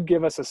it should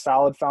give us a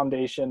solid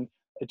foundation.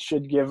 It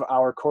should give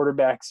our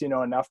quarterbacks,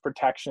 enough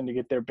protection to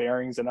get their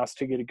bearings and us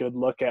to get a good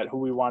look at who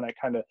we want to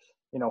kind of,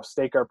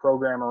 stake our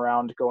program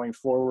around going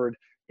forward,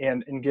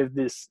 and give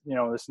this,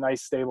 this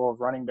nice stable of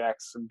running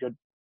backs some good,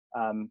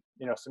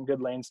 some good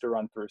lanes to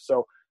run through.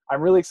 So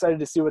I'm really excited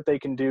to see what they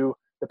can do.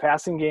 The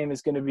passing game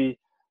is going to be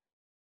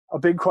a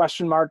big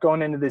question mark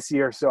going into this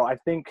year. So I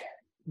think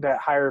that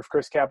hire of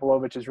Chris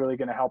Kapilovic is really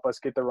going to help us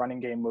get the running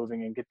game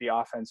moving and get the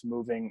offense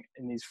moving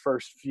in these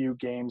first few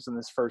games in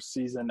this first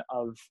season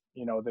of,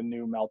 the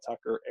new Mel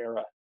Tucker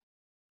era.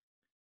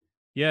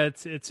 Yeah,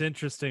 it's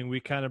interesting.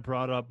 We kind of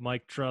brought up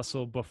Mike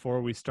Tressel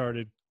before we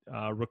started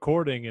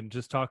recording and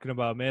just talking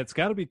about, man, it's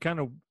got to be kind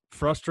of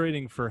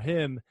frustrating for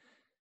him.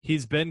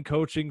 He's been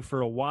coaching for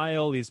a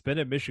while. He's been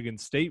at Michigan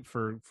State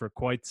for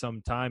quite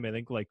some time, I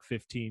think like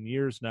 15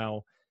 years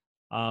now.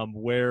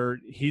 Where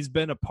he's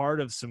been a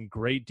part of some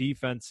great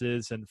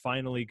defenses and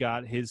finally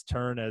got his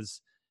turn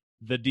as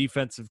the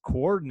defensive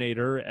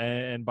coordinator,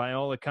 and by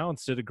all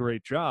accounts did a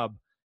great job.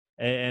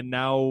 And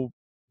now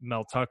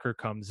Mel Tucker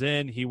comes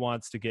in. He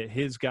wants to get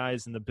his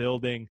guys in the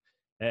building,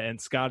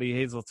 and Scotty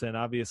Hazelton,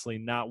 obviously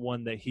not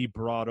one that he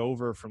brought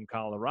over from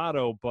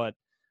Colorado, but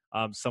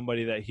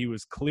somebody that he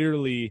was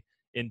clearly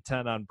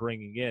intent on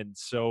bringing in.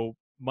 So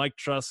Mike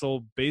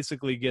Tressel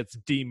basically gets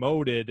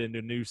demoted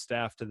into new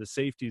staff to the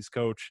safeties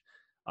coach.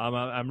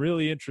 I'm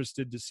really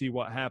interested to see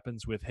what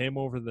happens with him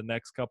over the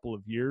next couple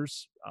of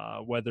years,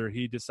 whether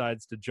he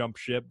decides to jump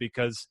ship,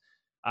 because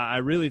I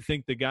really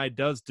think the guy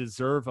does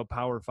deserve a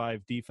Power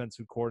 5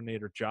 defensive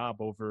coordinator job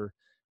over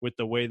with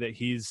the way that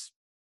he's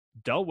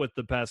dealt with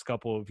the past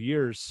couple of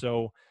years.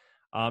 So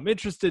I'm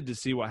interested to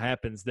see what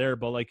happens there.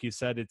 But like you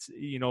said, it's,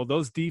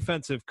 those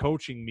defensive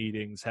coaching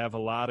meetings have a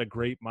lot of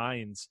great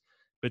minds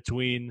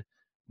between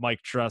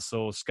Mike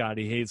Tressel,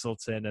 Scotty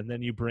Hazelton, and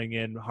then you bring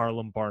in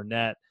Harlon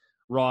Barnett.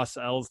 Ross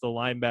Ells, the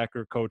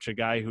linebacker coach, a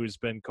guy who's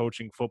been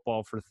coaching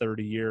football for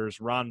 30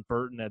 years, Ron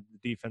Burton at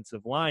the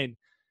defensive line,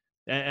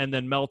 and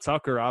then Mel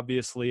Tucker,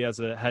 obviously, as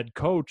a head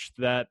coach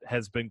that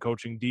has been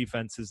coaching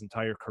defense his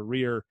entire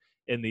career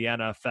in the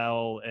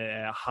NFL,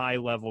 a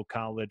high-level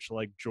college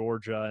like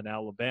Georgia and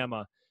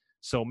Alabama.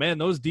 So, man,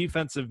 those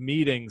defensive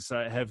meetings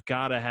have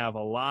got to have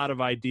a lot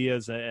of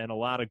ideas and a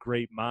lot of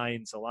great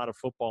minds, a lot of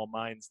football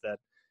minds that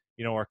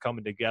are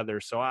coming together.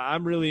 So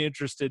I'm really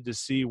interested to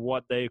see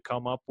what they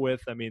come up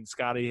with. I mean,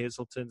 Scotty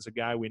Hazelton's a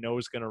guy we know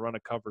is going to run a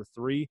cover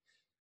 3,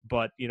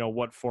 but,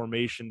 what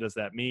formation does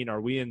that mean?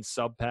 Are we in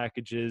sub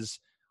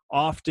packages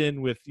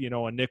often with,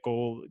 a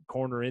nickel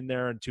corner in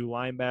there and 2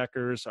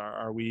 linebackers?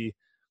 Are we,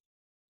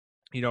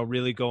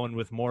 really going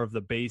with more of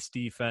the base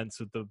defense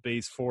with the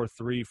base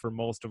 4-3 for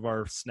most of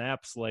our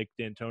snaps like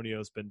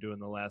D'Antonio's been doing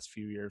the last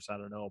few years? I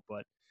don't know,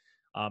 but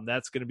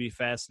that's going to be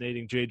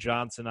fascinating. Jay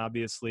Johnson,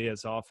 obviously,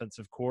 as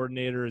offensive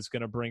coordinator, is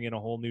going to bring in a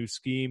whole new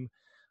scheme.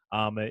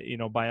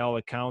 By all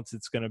accounts,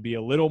 it's going to be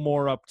a little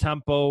more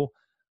up-tempo.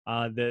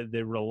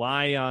 They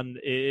rely on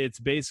 – it's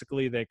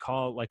basically they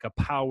call it like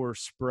a power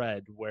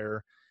spread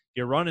where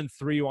you're running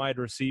 3 wide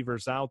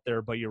receivers out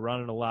there, but you're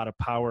running a lot of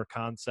power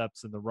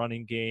concepts in the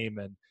running game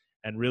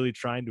and really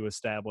trying to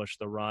establish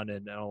the run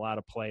and a lot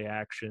of play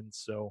action.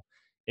 So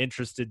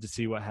interested to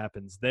see what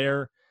happens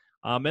there.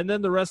 And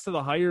then the rest of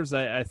the hires,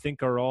 I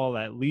think, are all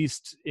at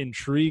least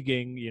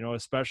intriguing,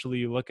 especially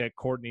you look at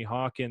Courtney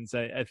Hawkins.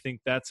 I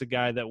think that's a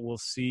guy that will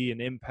see an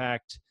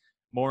impact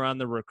more on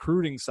the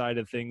recruiting side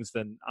of things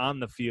than on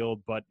the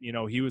field. But,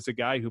 he was a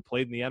guy who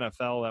played in the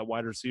NFL at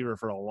wide receiver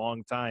for a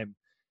long time.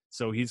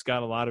 So he's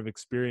got a lot of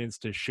experience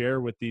to share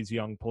with these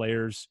young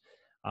players.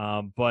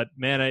 But,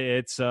 man,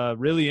 it's a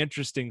really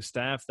interesting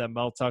staff that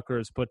Mel Tucker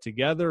has put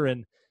together.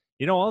 And,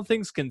 all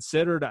things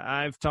considered,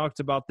 I've talked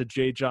about the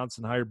Jay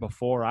Johnson hire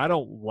before. I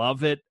don't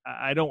love it.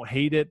 I don't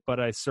hate it, but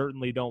I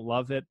certainly don't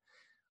love it.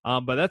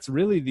 But that's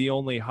really the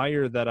only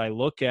hire that I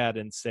look at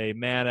and say,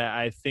 man,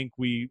 I think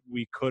we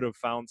could have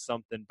found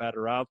something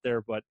better out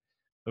there. But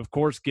of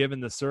course, given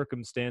the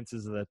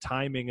circumstances and the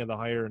timing of the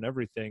hire and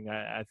everything,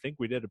 I think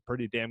we did a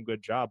pretty damn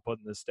good job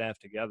putting this staff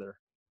together.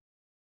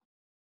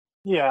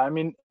 Yeah, I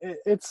mean,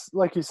 it's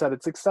like you said,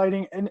 it's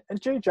exciting. And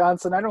Jay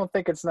Johnson, I don't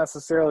think it's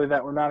necessarily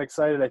that we're not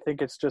excited. I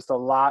think it's just a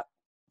lot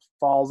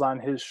falls on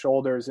his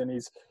shoulders, and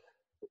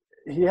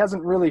he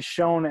hasn't really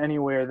shown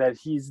anywhere that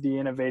he's the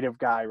innovative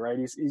guy, right?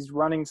 He's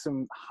running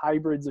some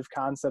hybrids of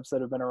concepts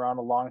that have been around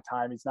a long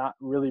time. He's not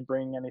really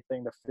bringing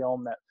anything to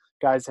film that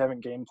guys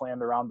haven't game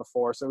planned around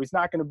before. So he's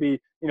not going to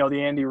be,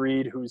 the Andy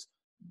Reid who's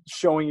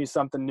showing you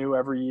something new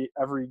every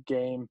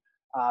game.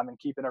 And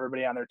keeping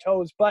everybody on their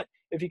toes. But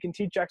if he can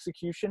teach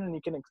execution and he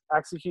can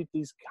execute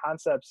these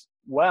concepts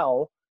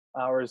well,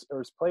 or as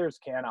players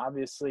can,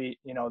 obviously,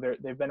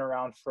 they've been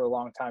around for a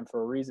long time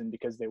for a reason,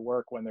 because they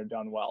work when they're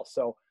done well.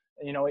 So,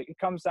 it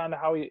comes down to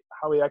how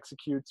he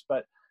executes.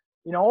 But,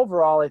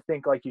 overall, I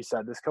think, like you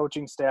said, this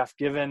coaching staff,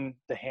 given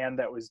the hand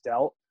that was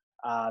dealt,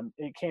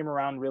 it came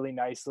around really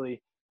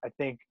nicely. I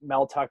think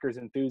Mel Tucker's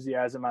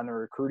enthusiasm on the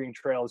recruiting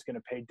trail is going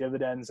to pay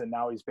dividends, and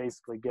now he's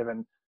basically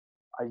given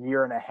a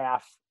year and a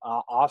half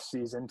off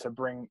season to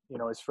bring,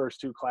 his first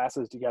two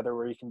classes together,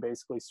 where he can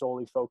basically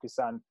solely focus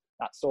on,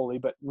 not solely,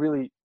 but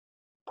really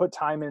put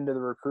time into the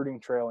recruiting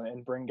trail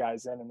and bring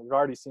guys in. And we've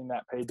already seen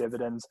that pay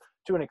dividends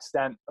to an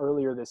extent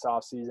earlier this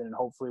off season, and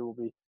hopefully we'll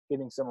be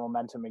getting some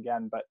momentum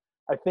again. But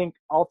I think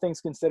all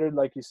things considered,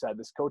 like you said,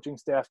 this coaching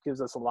staff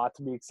gives us a lot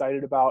to be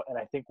excited about. And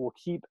I think we'll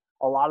keep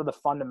a lot of the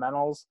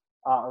fundamentals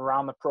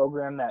around the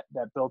program that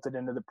built it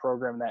into the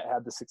program that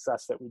had the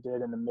success that we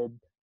did in the mid,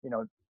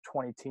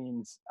 20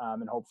 teens,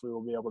 and hopefully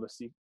we'll be able to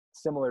see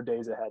similar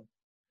days ahead.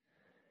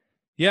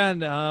 Yeah,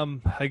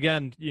 and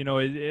again,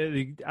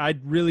 I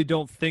really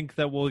don't think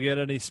that we'll get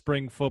any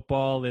spring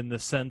football, in the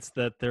sense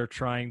that they're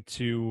trying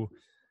to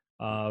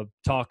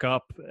talk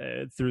up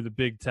through the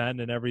Big Ten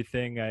and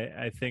everything.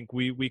 I think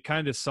we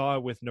kind of saw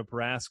it with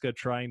Nebraska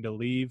trying to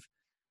leave.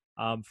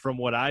 From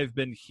what I've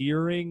been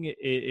hearing,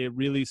 it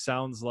really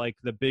sounds like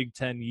the Big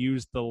Ten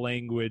used the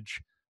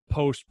language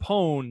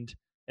postponed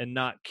and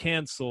not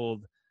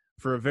canceled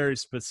for a very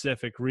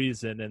specific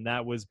reason, and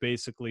that was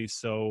basically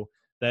so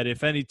that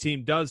if any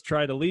team does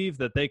try to leave,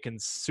 that they can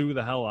sue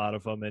the hell out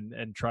of them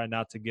and try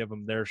not to give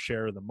them their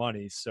share of the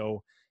money.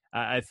 So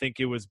I think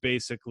it was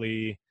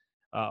basically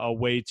a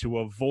way to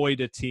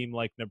avoid a team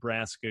like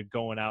Nebraska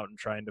going out and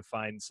trying to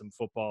find some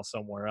football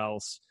somewhere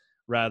else,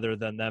 rather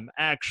than them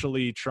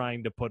actually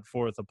trying to put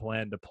forth a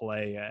plan to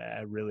play.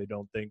 I really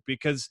don't think,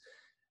 because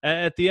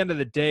at the end of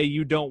the day,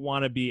 you don't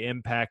want to be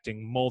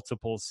impacting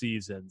multiple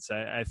seasons.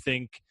 I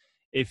think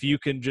if you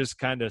can just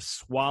kind of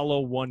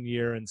swallow 1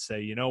 year and say,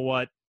 you know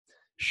what,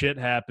 shit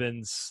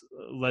happens,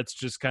 let's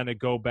just kind of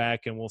go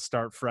back and we'll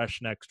start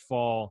fresh next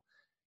fall.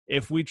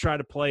 If we try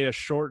to play a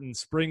shortened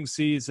spring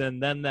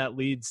season, then that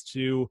leads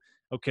to,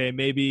 okay,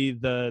 maybe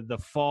the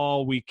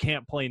fall we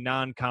can't play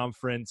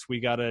non-conference. We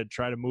got to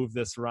try to move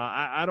this around.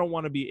 I don't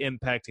want to be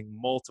impacting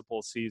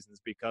multiple seasons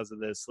because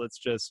of this. Let's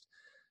just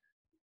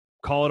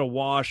call it a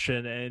wash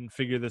and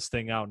figure this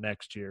thing out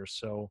next year.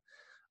 So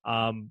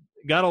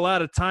got a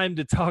lot of time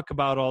to talk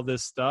about all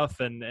this stuff,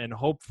 and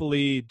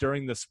hopefully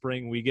during the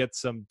spring we get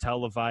some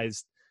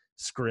televised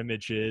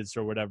scrimmages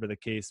or whatever the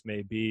case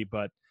may be.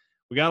 But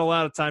we got a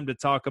lot of time to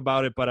talk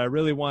about it. But I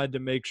really wanted to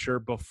make sure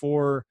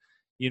before,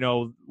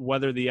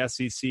 whether the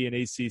SEC and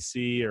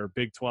ACC or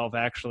Big 12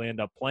 actually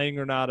end up playing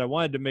or not, I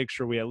wanted to make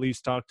sure we at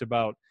least talked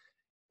about,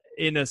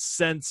 in a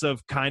sense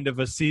of kind of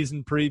a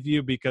season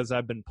preview, because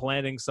I've been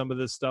planning some of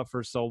this stuff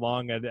for so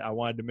long. I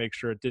wanted to make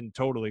sure it didn't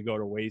totally go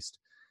to waste.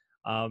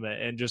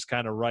 And just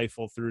kind of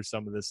rifle through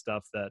some of this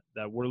stuff that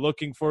we're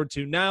looking forward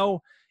to now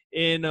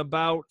in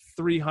about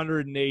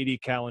 380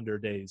 calendar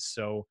days.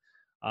 So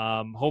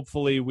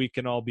hopefully we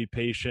can all be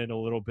patient a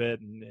little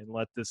bit and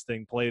let this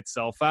thing play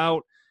itself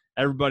out.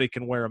 Everybody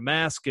can wear a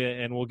mask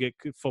and we'll get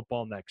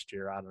football next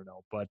year. I don't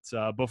know.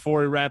 But before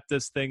we wrap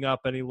this thing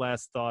up, any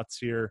last thoughts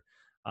here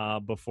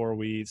before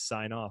we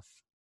sign off?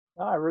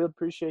 I really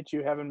appreciate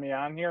you having me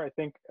on here. I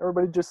think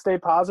everybody just stay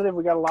positive.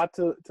 We got a lot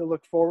to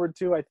look forward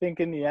to. I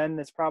think in the end,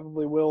 this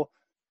probably will,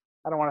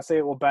 I don't want to say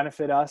it will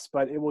benefit us,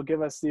 but it will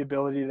give us the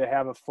ability to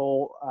have a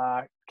full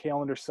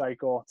calendar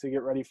cycle to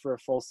get ready for a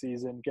full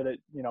season, get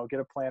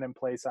a plan in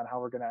place on how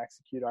we're going to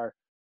execute our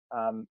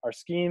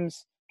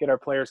schemes, get our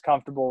players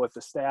comfortable with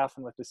the staff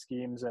and with the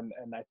schemes. And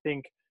I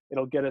think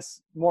it'll get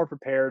us more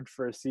prepared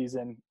for a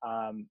season.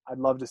 I'd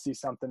love to see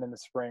something in the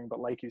spring,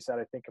 but like you said,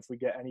 I think if we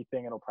get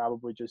anything, it'll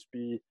probably just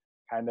be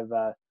kind of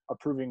a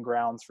proving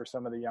grounds for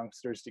some of the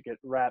youngsters to get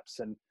reps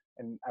and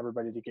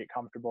everybody to get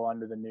comfortable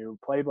under the new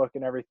playbook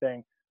and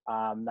everything.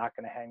 I'm not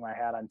going to hang my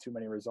hat on too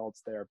many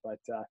results there, but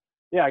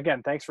yeah,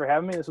 again, thanks for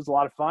having me. This was a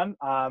lot of fun.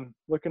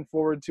 Looking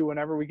forward to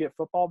whenever we get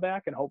football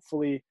back, and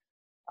hopefully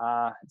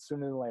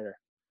sooner than later.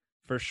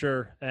 For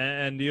sure.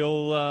 And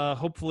you'll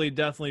hopefully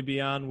definitely be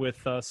on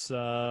with us, in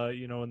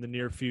the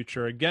near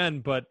future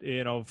again. But,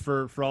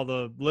 for all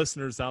the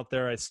listeners out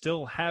there, I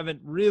still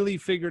haven't really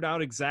figured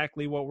out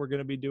exactly what we're going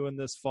to be doing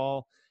this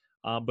fall.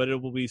 But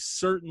it will be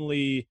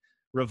certainly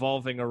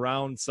revolving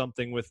around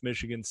something with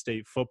Michigan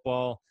State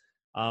football.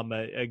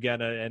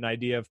 Again, an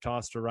idea I've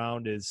tossed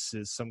around is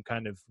some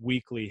kind of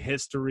weekly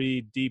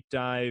history deep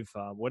dive.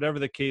 Whatever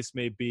the case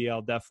may be,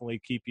 I'll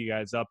definitely keep you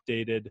guys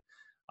updated.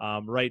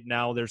 Right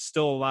now, there's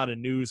still a lot of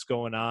news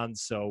going on,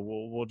 so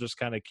we'll just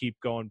kind of keep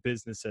going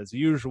business as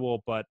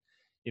usual. But,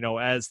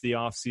 as the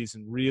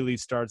offseason really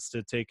starts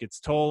to take its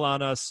toll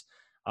on us,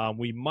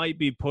 we might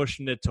be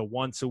pushing it to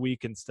once a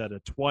week instead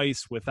of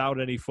twice without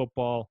any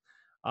football.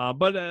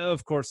 But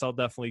of course, I'll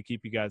definitely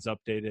keep you guys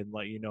updated and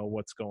let you know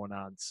what's going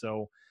on.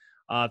 So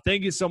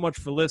thank you so much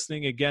for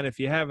listening. Again, if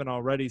you haven't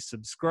already,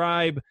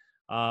 subscribe.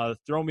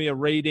 Throw me a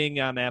rating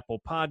on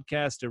Apple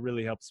Podcast. It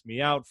really helps me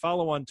out.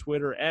 Follow on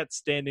Twitter at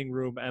Standing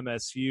Room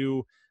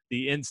MSU.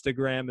 The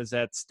Instagram is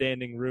at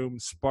Standing Room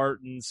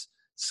Spartans.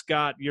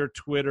 Scott, your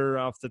Twitter,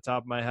 off the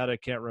top of my head, I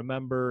can't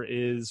remember,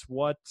 is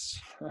what?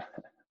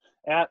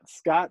 At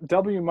Scott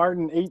W.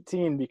 Martin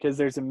 18, because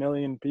there's a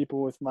million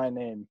people with my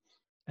name.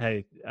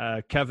 Hey,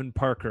 Kevin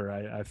Parker,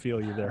 I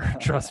feel you there.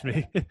 Trust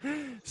me.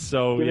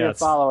 So give me a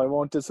follow. I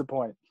won't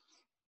disappoint.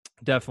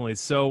 Definitely.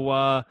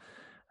 So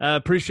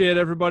appreciate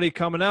everybody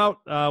coming out.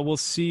 We'll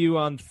see you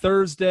on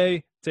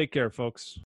Thursday. Take care, folks.